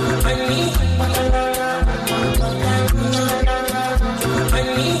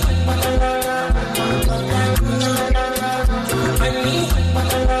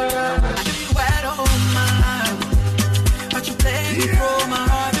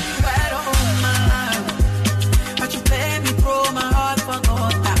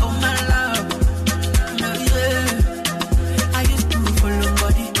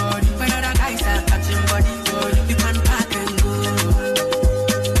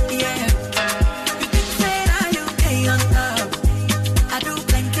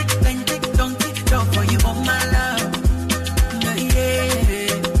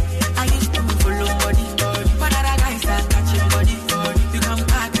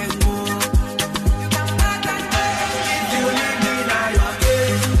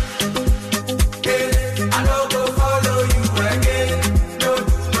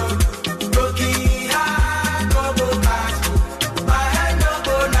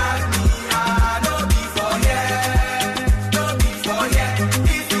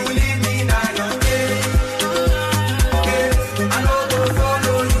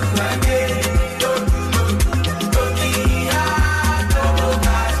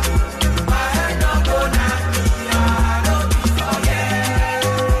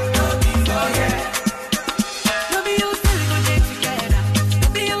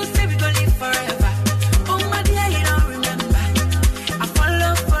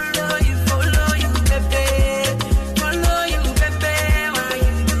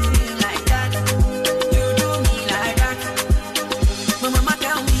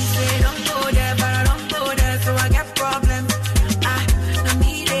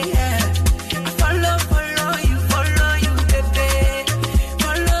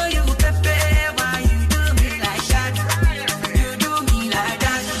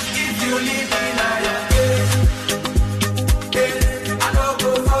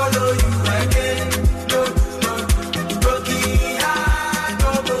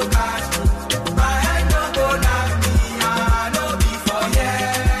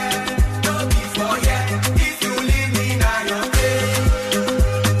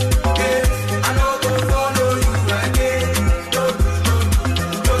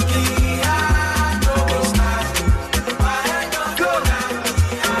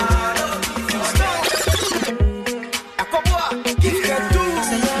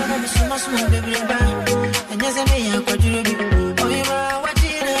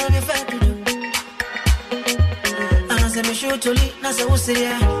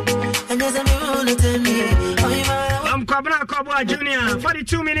 Kwabena Kobo Junior,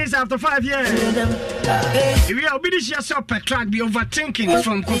 42 minutes after 5 years. We are obedient yourself per track, be overthinking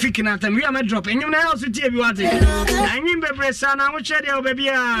from Kofi Kinata. We are my drop, and you know also TV. And you be son, I will share your baby.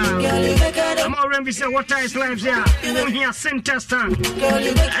 I'm already saying what is life here. Here, center stand.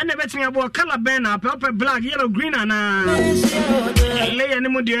 And they bet me about color band up, black, yellow, green, and lay an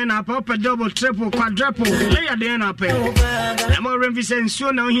emotion up, double, triple, quadruple, lay a day up. I'm already saying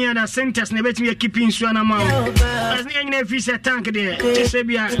so now here that centers, and they bet me a keeping so now. As the young fish a tank there,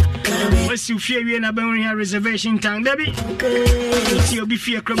 what's you fear in a Bonia reservation tank, baby? You'll be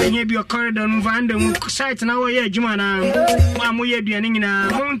fear crumbing here, be a corridor, and the site now, yeah, Jumana. One way doing in a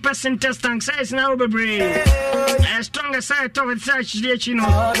 1% test tank size now, baby. As strong as I talk with such, you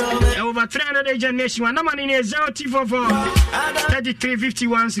know, over 300 agent nation, one money near 0T44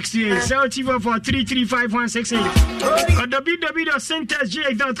 335168, 0T44 335168, or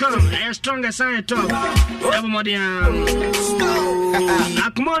www.centersga.com. As strong as I talk, everybody,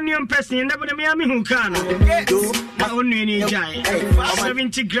 Acmonium person, and never the Miami who can. Only any giant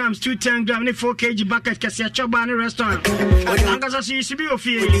 70 grams, 210 grams, 4 kg bucket, Cassia Chobani restaurant. Angasa used to be of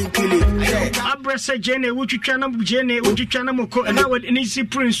feeling. Abrasa Jenny, would you try Jenny, would you try Moko, and I would easy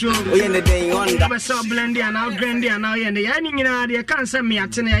prince. I saw Blendy and out Grandy and now in the ending in the can't send me at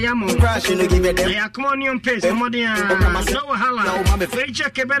Tenayamo. Acmonium paste, Modia, no hala, Feature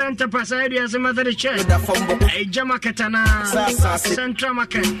Quebec Enterprise as a mother of church, a Jamakatana, Central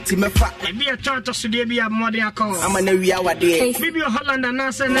Market, a beer charter to be a Modiaco. I'm a new Maybe Holland and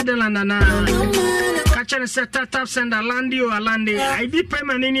Nasa Netherlands and catching a set up send a landy or a landy. I be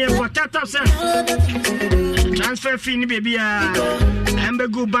payment in here for $10,000. Transfer fee, baby.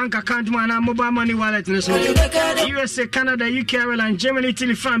 Go bank account, man, mobile money wallet. USA, Canada, UK, Ireland, Germany,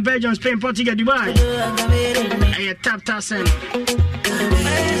 Italy, France, Belgium, Spain, Portugal, Dubai. I tap $1,000.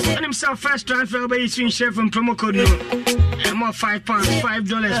 And himself first transfer by between chef and promo code. And more £5,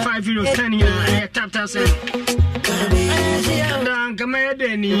 $5, €5, 10 years. I tap $1,000.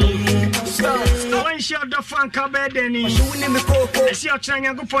 When shot the funk of Bedeni, see your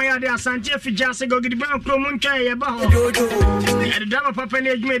China go for your Santa Fe just go get the brown promuncha about the drama papa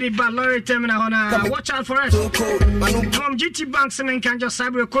made it by Lorry Terminal. Watch out for us from GT Bank. Some can just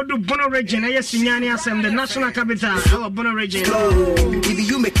cyber code Bono region. Yes, Sunyani, the national capital, our Bono region.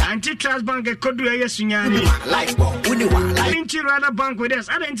 Anti-Trust Bank, a code yes, Sunyani. Didn't you rather bank with us?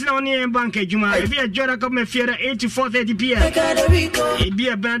 I didn't know any bank. Juma, if you are Jordan, come and fear 8430 p.m. It be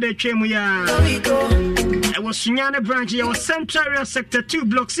a band of Chemuya. I was Sunyana branch, I was Central Area Sector 2,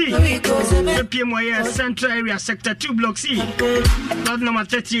 Block C. The PMY Central Area Sector 2, Block C. Lot number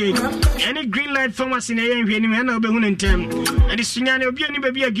 38. Any green light pharmacy in the AM, and I'll be in term. And the Sunyana will be any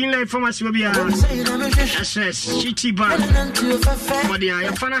baby a green light pharmacy will be a SS, GT Bank. For the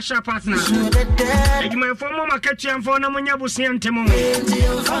financial partner. I may form my catcher for Namunya Busian Temo.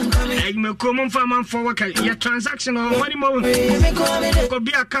 I may come from for work. Your transaction or money more. Could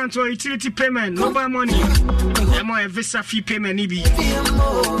be account or utility payment, mobile money, and more visa fee payment.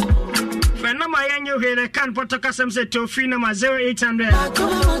 When my annual here, I can't put a custom set to free number 0800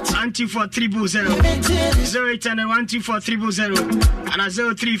 124 000 0800 124 000 and a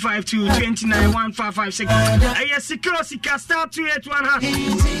 0352 29 1556. I secure Sika star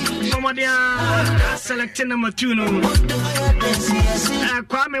 281. Somebody selecting number 2.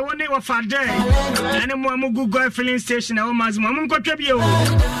 Kwame one day of a day, and a more Google filling station. Our Mazmum got to be a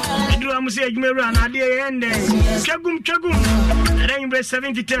music mirror and at the end. Chagum, Rainbow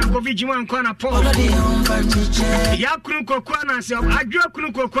 70 Covid Kwana Paul. Yakunu Kwana, so I drew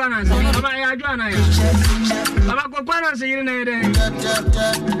Kunuko Kwana. Abakwana say you know.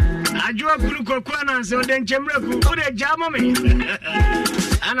 I drew Kunuko Kwana, so then Jemreku put a jam on me.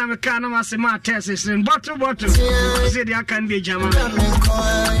 And I'm a kind of my tests and bottle. Said I can be jam.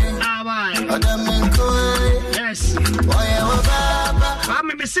 Yes. I'm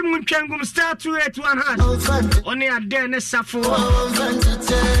a Simon Kangum star 281. Only a den Safo.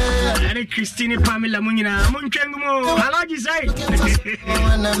 And Christine Pamela Munina. Munkangumo. I like his eye.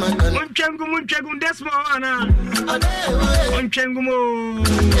 Munkangum, that's more. Munkangumo.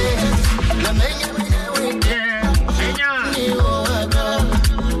 Yeah.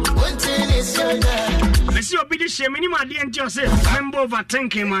 Monsieur Bidish, minimum didn't just say, I'm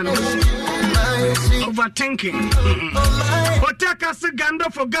overthinking, man. Overthinking. Hotel Castle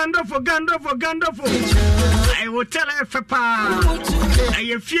Gandolfo. I will tell her, Papa.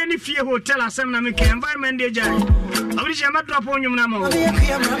 I fear any fear hotel as some environment. I wish I'm not drop on you, Namo.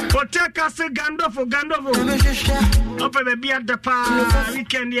 Hotel Castle Gandolfo. Up at the beer the pa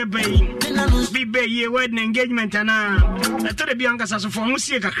weekend year bay. Be bay year wedding engagement and I told the Bianca as a form,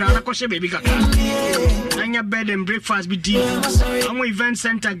 see a crowd, a baby. And Anya bed and breakfast be deep. Amo event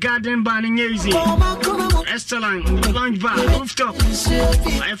center, garden bar and easy. Restaurant, lunch bar, rooftop.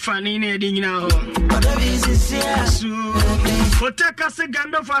 I find in heading now. So, Hotel Casa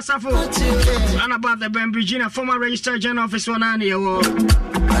Gando for Safo. And about the Bembridge, former registered general office 1 year old.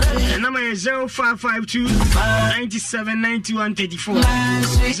 The number is 0552 97 91 34.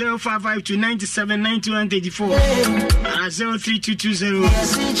 0552 97 91 34. 03220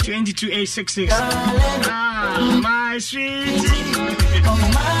 22866. Ah, my sweet. Oh,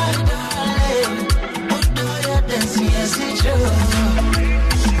 my darling.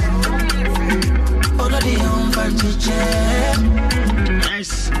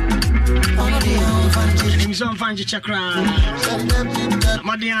 Yes. Some fancy chakra.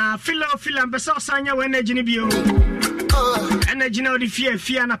 Madia, Philo, and Besosanya, when they Genibio. Energy now the fear,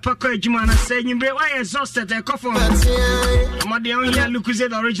 and a packer, Jumana saying, you be why exhausted a coffin. Madia, only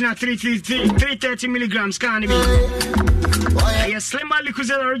Lucuzet original 330 milligrams, can be. Yes, Slimmer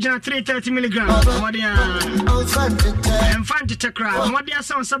Lucuzet original 330 milligrams. Madia, and fancy chakra. Madia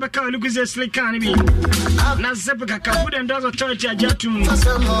sound Sabaka Lucuzet slick can be. Nazepaka Kabud and Dozo Torch Jatun.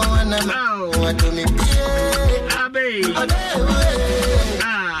 Abe.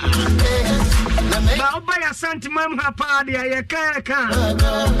 Ba obaya santimam hapadi ya kaka.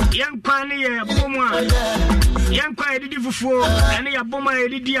 Yankwani ya bomwa. Yankwa edidi fufuo. Ene ya boma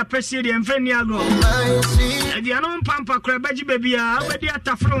edidi ya pesi de mfeni agro. Edi anon pampa krebeji baby ya obedi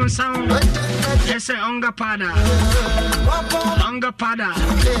atafro sound. Ese onga pada. Onga pada.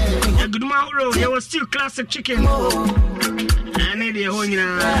 Ya guduma huro, there was still classic chicken. I need a whole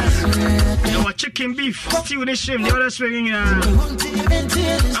your chicken beef, stew the shrimp, the other swinging.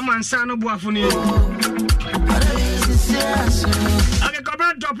 I'm on Sano Buafuni. Okay, come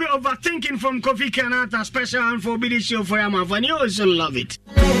on, drop it overthinking from Kofi Kanata, special and forbidden show for Yama. And you also love it.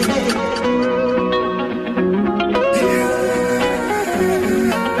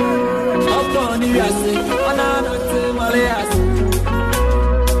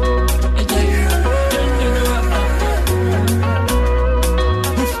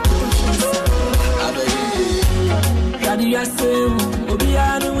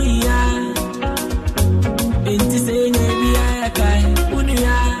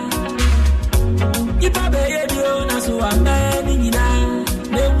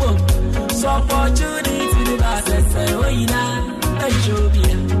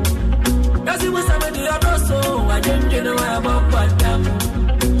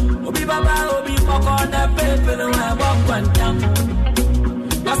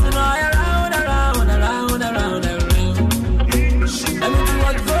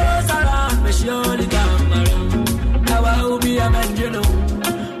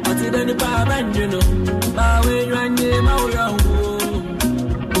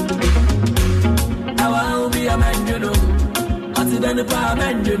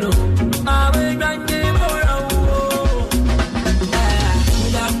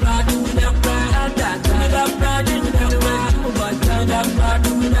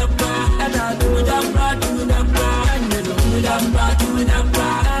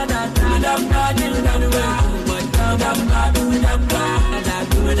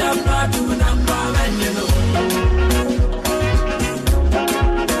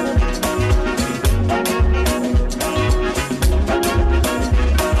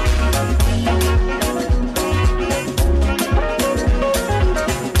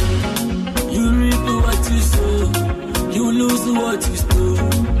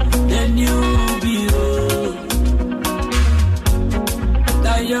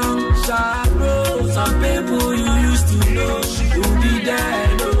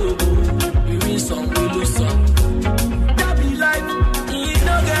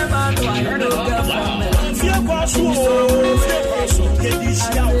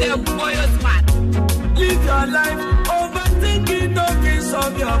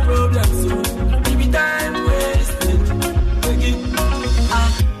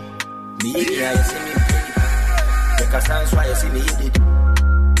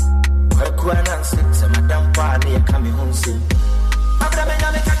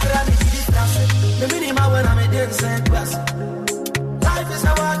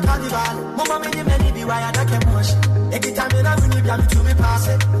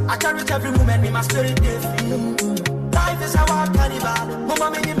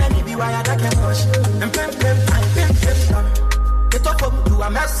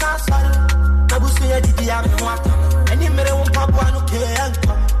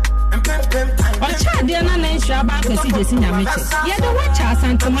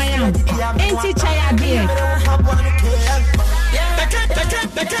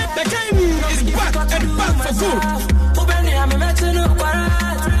 is back and back for good. Ubeni amemetunu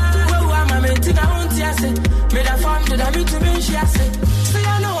kwarat. Wewe amamenti na unti ase. Made a farm to the meet to me she ase. Say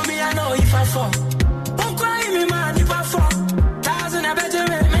I know me, I know if I fall. Don't cry me man if I fall. Thousand I better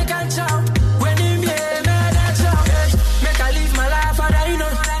make a chow. When him yeah, made a chow. Make I live my life and I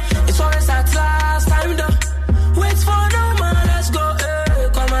know. It's always at last time though. Wait for no man, let's go.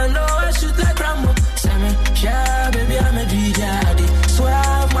 Come on, no, I shoot like Rambo. Say me, yeah, baby, I'm a daddy.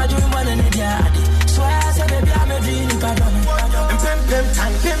 Swear, my dream one and a daddy. Swear, say baby, I'm a dream, pardon. Pim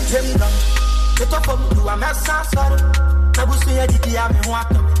time, pim down. The top of you, I'm a sorry. I will see a DD, I'm in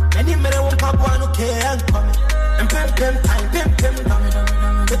water. Any mere one papa, no care, come. And pim time, pim down.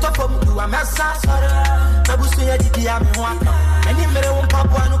 The top of you, I'm a sorry. I will see a DD, I'm in water. Any mere one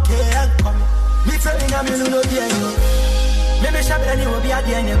papa, no care, come. Me telling I'm in no dear. Maybe Shabani will be at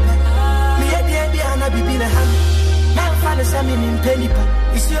the end. Me at the end, and I be in a hand. Man, find a semi in penny.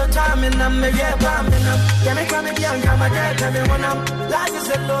 It's your time, and I'm a year bomb. Can I come again? Come again, tell me when I'm life is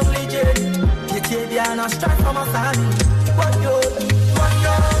a lonely journey. Get here, and I'll start from my family. One yo,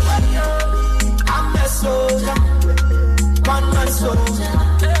 I'm a soldier. One man soldier.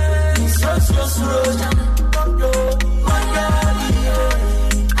 Soldier. One yo,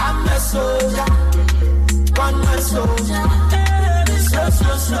 I'm a soldier. One man soldier.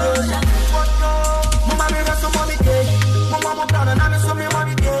 Soldier. Mama me so mommy day. Mama brother na me so me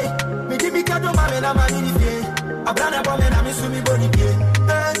mommy day. Me give me kado mama na mani day. Abrana bombe na me so me boni day.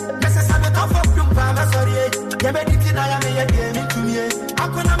 Let's say me tough up you pa me sorry. Ye be dit na ya me ye day me to me.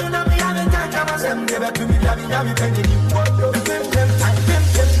 Akona me na me ya me tanga ma sem give to me ya me penny. Pim.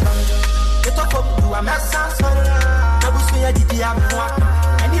 It tough up you a mess sorry. Na busi ya dit ya me wa.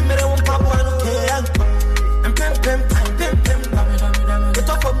 Any mere won pa bo no ke an. Pim. The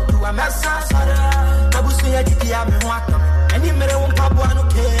top of you, I'm a sorry. I will see a DD, I'm a water. And you may want Papa, no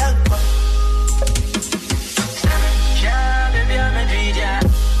care. Yeah, baby, I'm a DJ.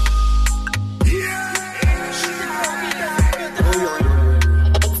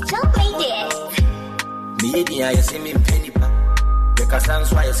 Me, I see me penny. Because I'm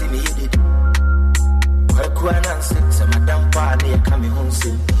why I see me eat it. Quack and six, and Madame Parley coming home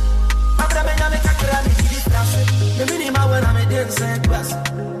soon. After me, I'm a the minimum when I'm a dancing class.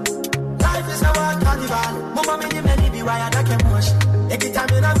 Life is a wild carnival. Mama, many be why I can't wash. Every time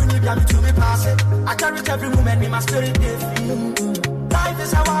I need you to be passing. I carry every moment in my spirit. Life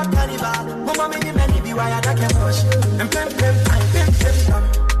is a wild carnival. Mama, many be why I can't wash. And pim.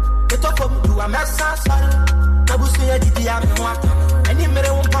 The top of you, I'm a sorry. I will see a DD, I'm in water. Any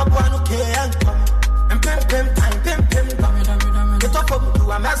mere one papa, no care. And pim. The top of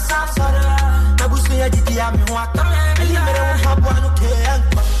you, I'm a sorry. I will see a DD, I'm in water. Any mere one papa, no care.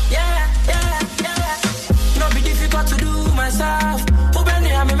 Yeah. No be difficult to do myself. Open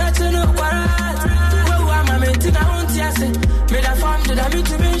I'm a metal no quarret. Who am I meeting? I won't say. Made a farm to the meet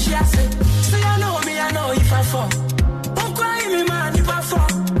to me, she say. Say I know me, I know if I fall. Don't cry me, man, if I fall.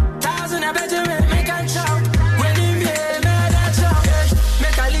 Thousand I better make a chow. When him here, made a chow.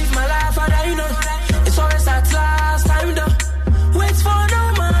 Make I live my life, and I know it's always at last time though. Wait for no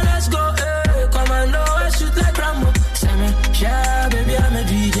man, let's go. Come on, no, I shoot like Rambo. Say me, yeah, baby, I'm a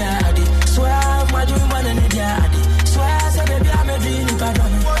daddy. Swear, my dream one and a daddy. Swear, say baby, I'm a dream,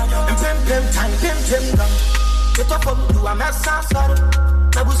 pardon. Pim time, pim down. The top of you, I'm a sorry.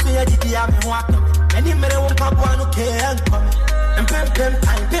 I will see a DD, I'm in water. Any mere one papa, no care. And pim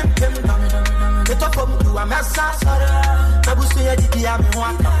time, pim down. The top of you, I'm a sorry. I will see a DD, I'm in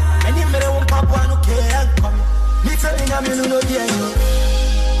water. Any mere one papa, no care. Me telling I'm in no dear.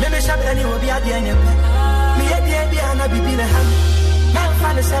 Maybe Shabani will be at the end. Me at the end, and I be in a hand. Man,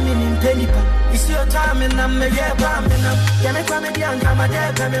 find a semi in penny. It's your time, and I'm a year bomb. Can I come again? Come a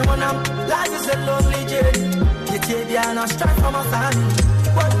day, come in one. Life is a lonely journey. Get here, and I'll start from my family.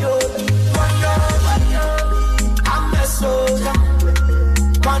 One yo, I'm a soldier.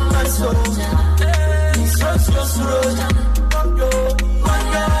 One man soldier. Soldier. One yo,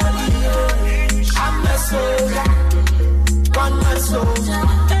 I'm a soldier. One man soldier.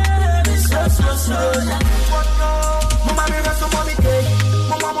 Soldier. Mama me so mommy day.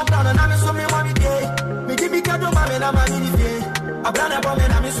 Mama brother na me so me mommy day. Me give me kado mama na mani day. Abrana bombe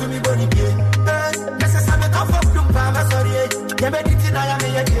na me so me boni day. Let's say me tough up you pa me sorry. Ye be dit na ya me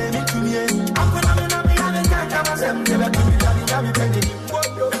ye me to me. Akona me na me ya me kaka ma sem de be to me ya me penny.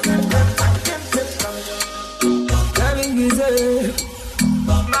 Coming easy.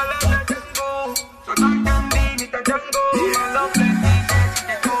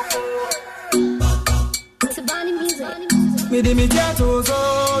 Me di mi jato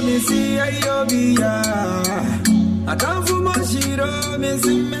so mi si ayo biya. I don't feel much hero,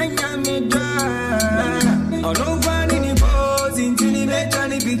 missing mega me die. I don't find any pose until he make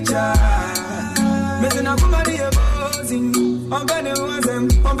any picture. Missing a comedy posing. I'm better once I'm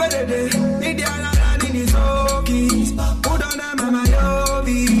better day. Need the other in his okis. Put on a mama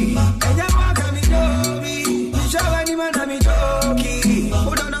yobi. And you walk at me yobi. You show any man at me joki.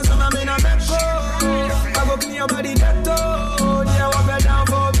 Put on a summer man a meko. I go clean your body that toe. Yeah, walk back down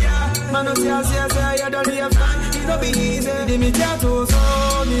for ya. Man, no say, you don't have time. It don't be easy. Give me tattoo,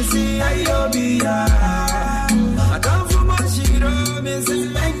 so me see I yobi. I don't feel much hero. Me see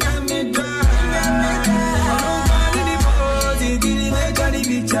make me dry.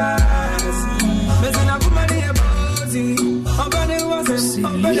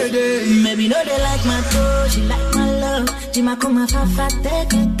 Maybe no they like my toe, she like my love. Jima kuma fafa,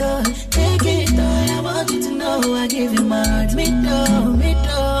 take it all, take it all. I want you to know I give you my heart, me do.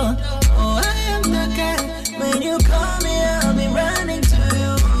 Oh, I am the guy. When you call me, I'll be running to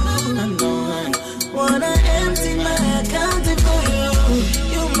you. I know I wanna empty my account for you.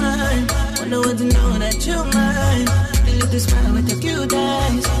 You mine, wanna want to know that you mine. Feel it to smile with your cute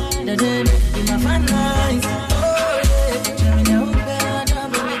eyes. You my fun eyes. Oh yeah, tell me now.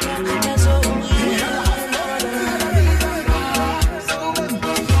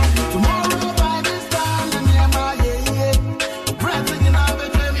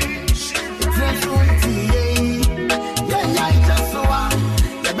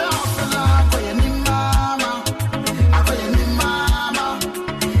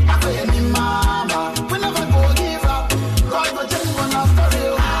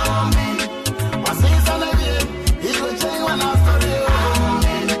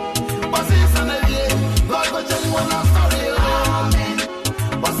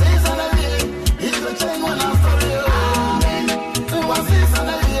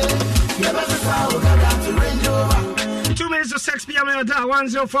 Dial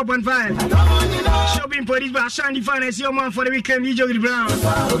 104.5. Shopping for this by Shandy Finance, your man for the weekend, DJ Brown.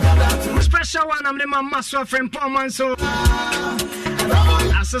 Special one, I'm the man, Master friend Paul Manso.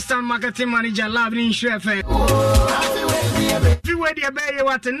 Assistant Marketing Manager, Lavin Chef. If you were the baby,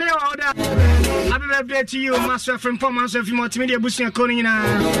 what a new order. Happy birthday to you, Master friend Paul Manso. If you multimedia boosting a calling in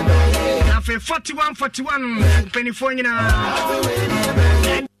a 41 penny for you now.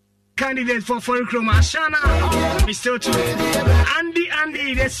 Candidate for Foreign Chroma, Ashana, Mr. Two, Andy,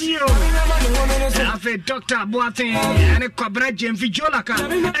 the CEO, I've Dr. Boateng, and a Cobra Jam Vijolaka,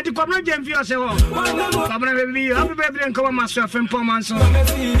 and the Cobra Jam Vioso. Happy birthday and come master from Pomanso.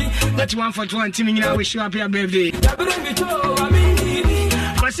 That's 1 for 20 minutes. I wish you happy birthday.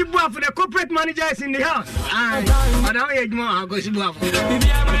 But she bought for the corporate managers in the house. I don't age more. I'll go to Buff.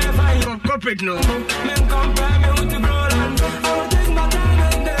 Corporate no.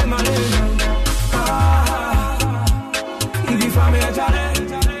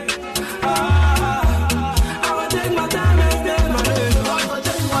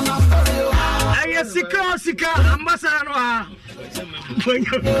 Sika ambassador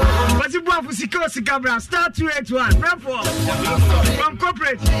what's it for Sika bra star 281 from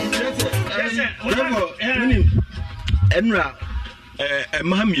corporate Enra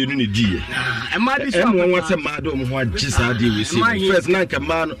Maham you need die. And my what's a madam who had just had you first night a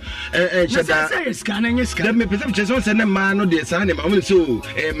man and Shada. Let me present just a man or the son. I'm so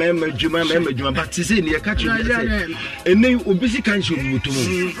a member Juma, but to say near catching a name Obisi can show you to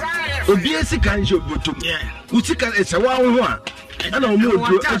Obisi can show you to Utika is a one. I don't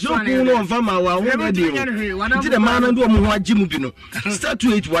know on Fama already. Did a man and woman who had Jimubino. Start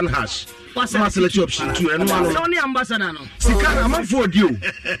to 81 hash. What's the selection option 2 and 1 only ambassador? Sikana, I'm for you.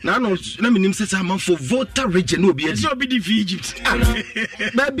 Now, let me say I'm for voter region. No, be so be the Egypt.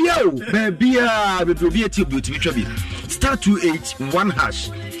 Baby, be a beauty. Start 281 hash.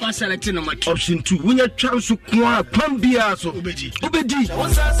 What's selecting option 2. When you chance to Pambia, so Obedi.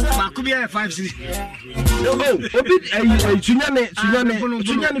 Makubia 5 Sunyane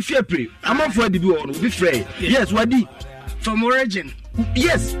Fiapri. I'm for the one be free. Yes, what did from origin.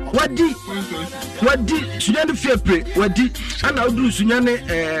 Yes, what did Sunyane Fiapri? What did and I'll do Sunyane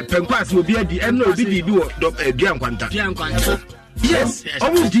Penquas will be at the end of the Dianquanta. Yes,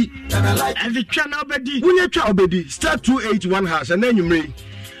 always did. And the channel Obedi. When you try Obedi, start 281 house and then you may.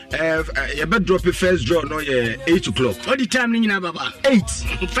 You better drop a first draw, no, 8 o'clock. What the time in Baba? 8.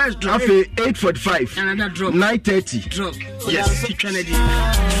 First draw. 8:45. Another drop. 9:30. Drop. Yes.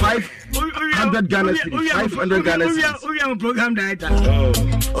 500 Ghana cedis. 500 Ghana cedis. We have a program director.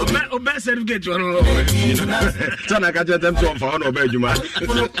 Oh, best certificate. Son, I can't tell them to phone or bed, you man. I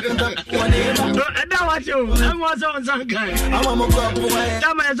don't want you. I was on some guy.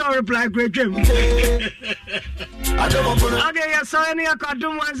 That man is all reply, great dream. Okay, yes, so any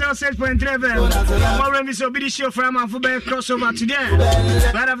Akadum 106.3. More reviews will be the show from our football crossover today.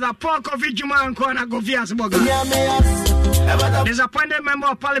 Right after Paul Kofi Juma and Kona Govias Boga. Disappointed member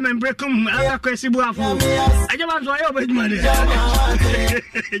of Parliament Brekum, Aka Kwesibu Afu. I just want to know about money.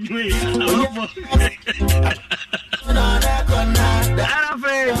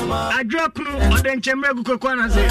 I drop no, but then Chemregu Kokwana.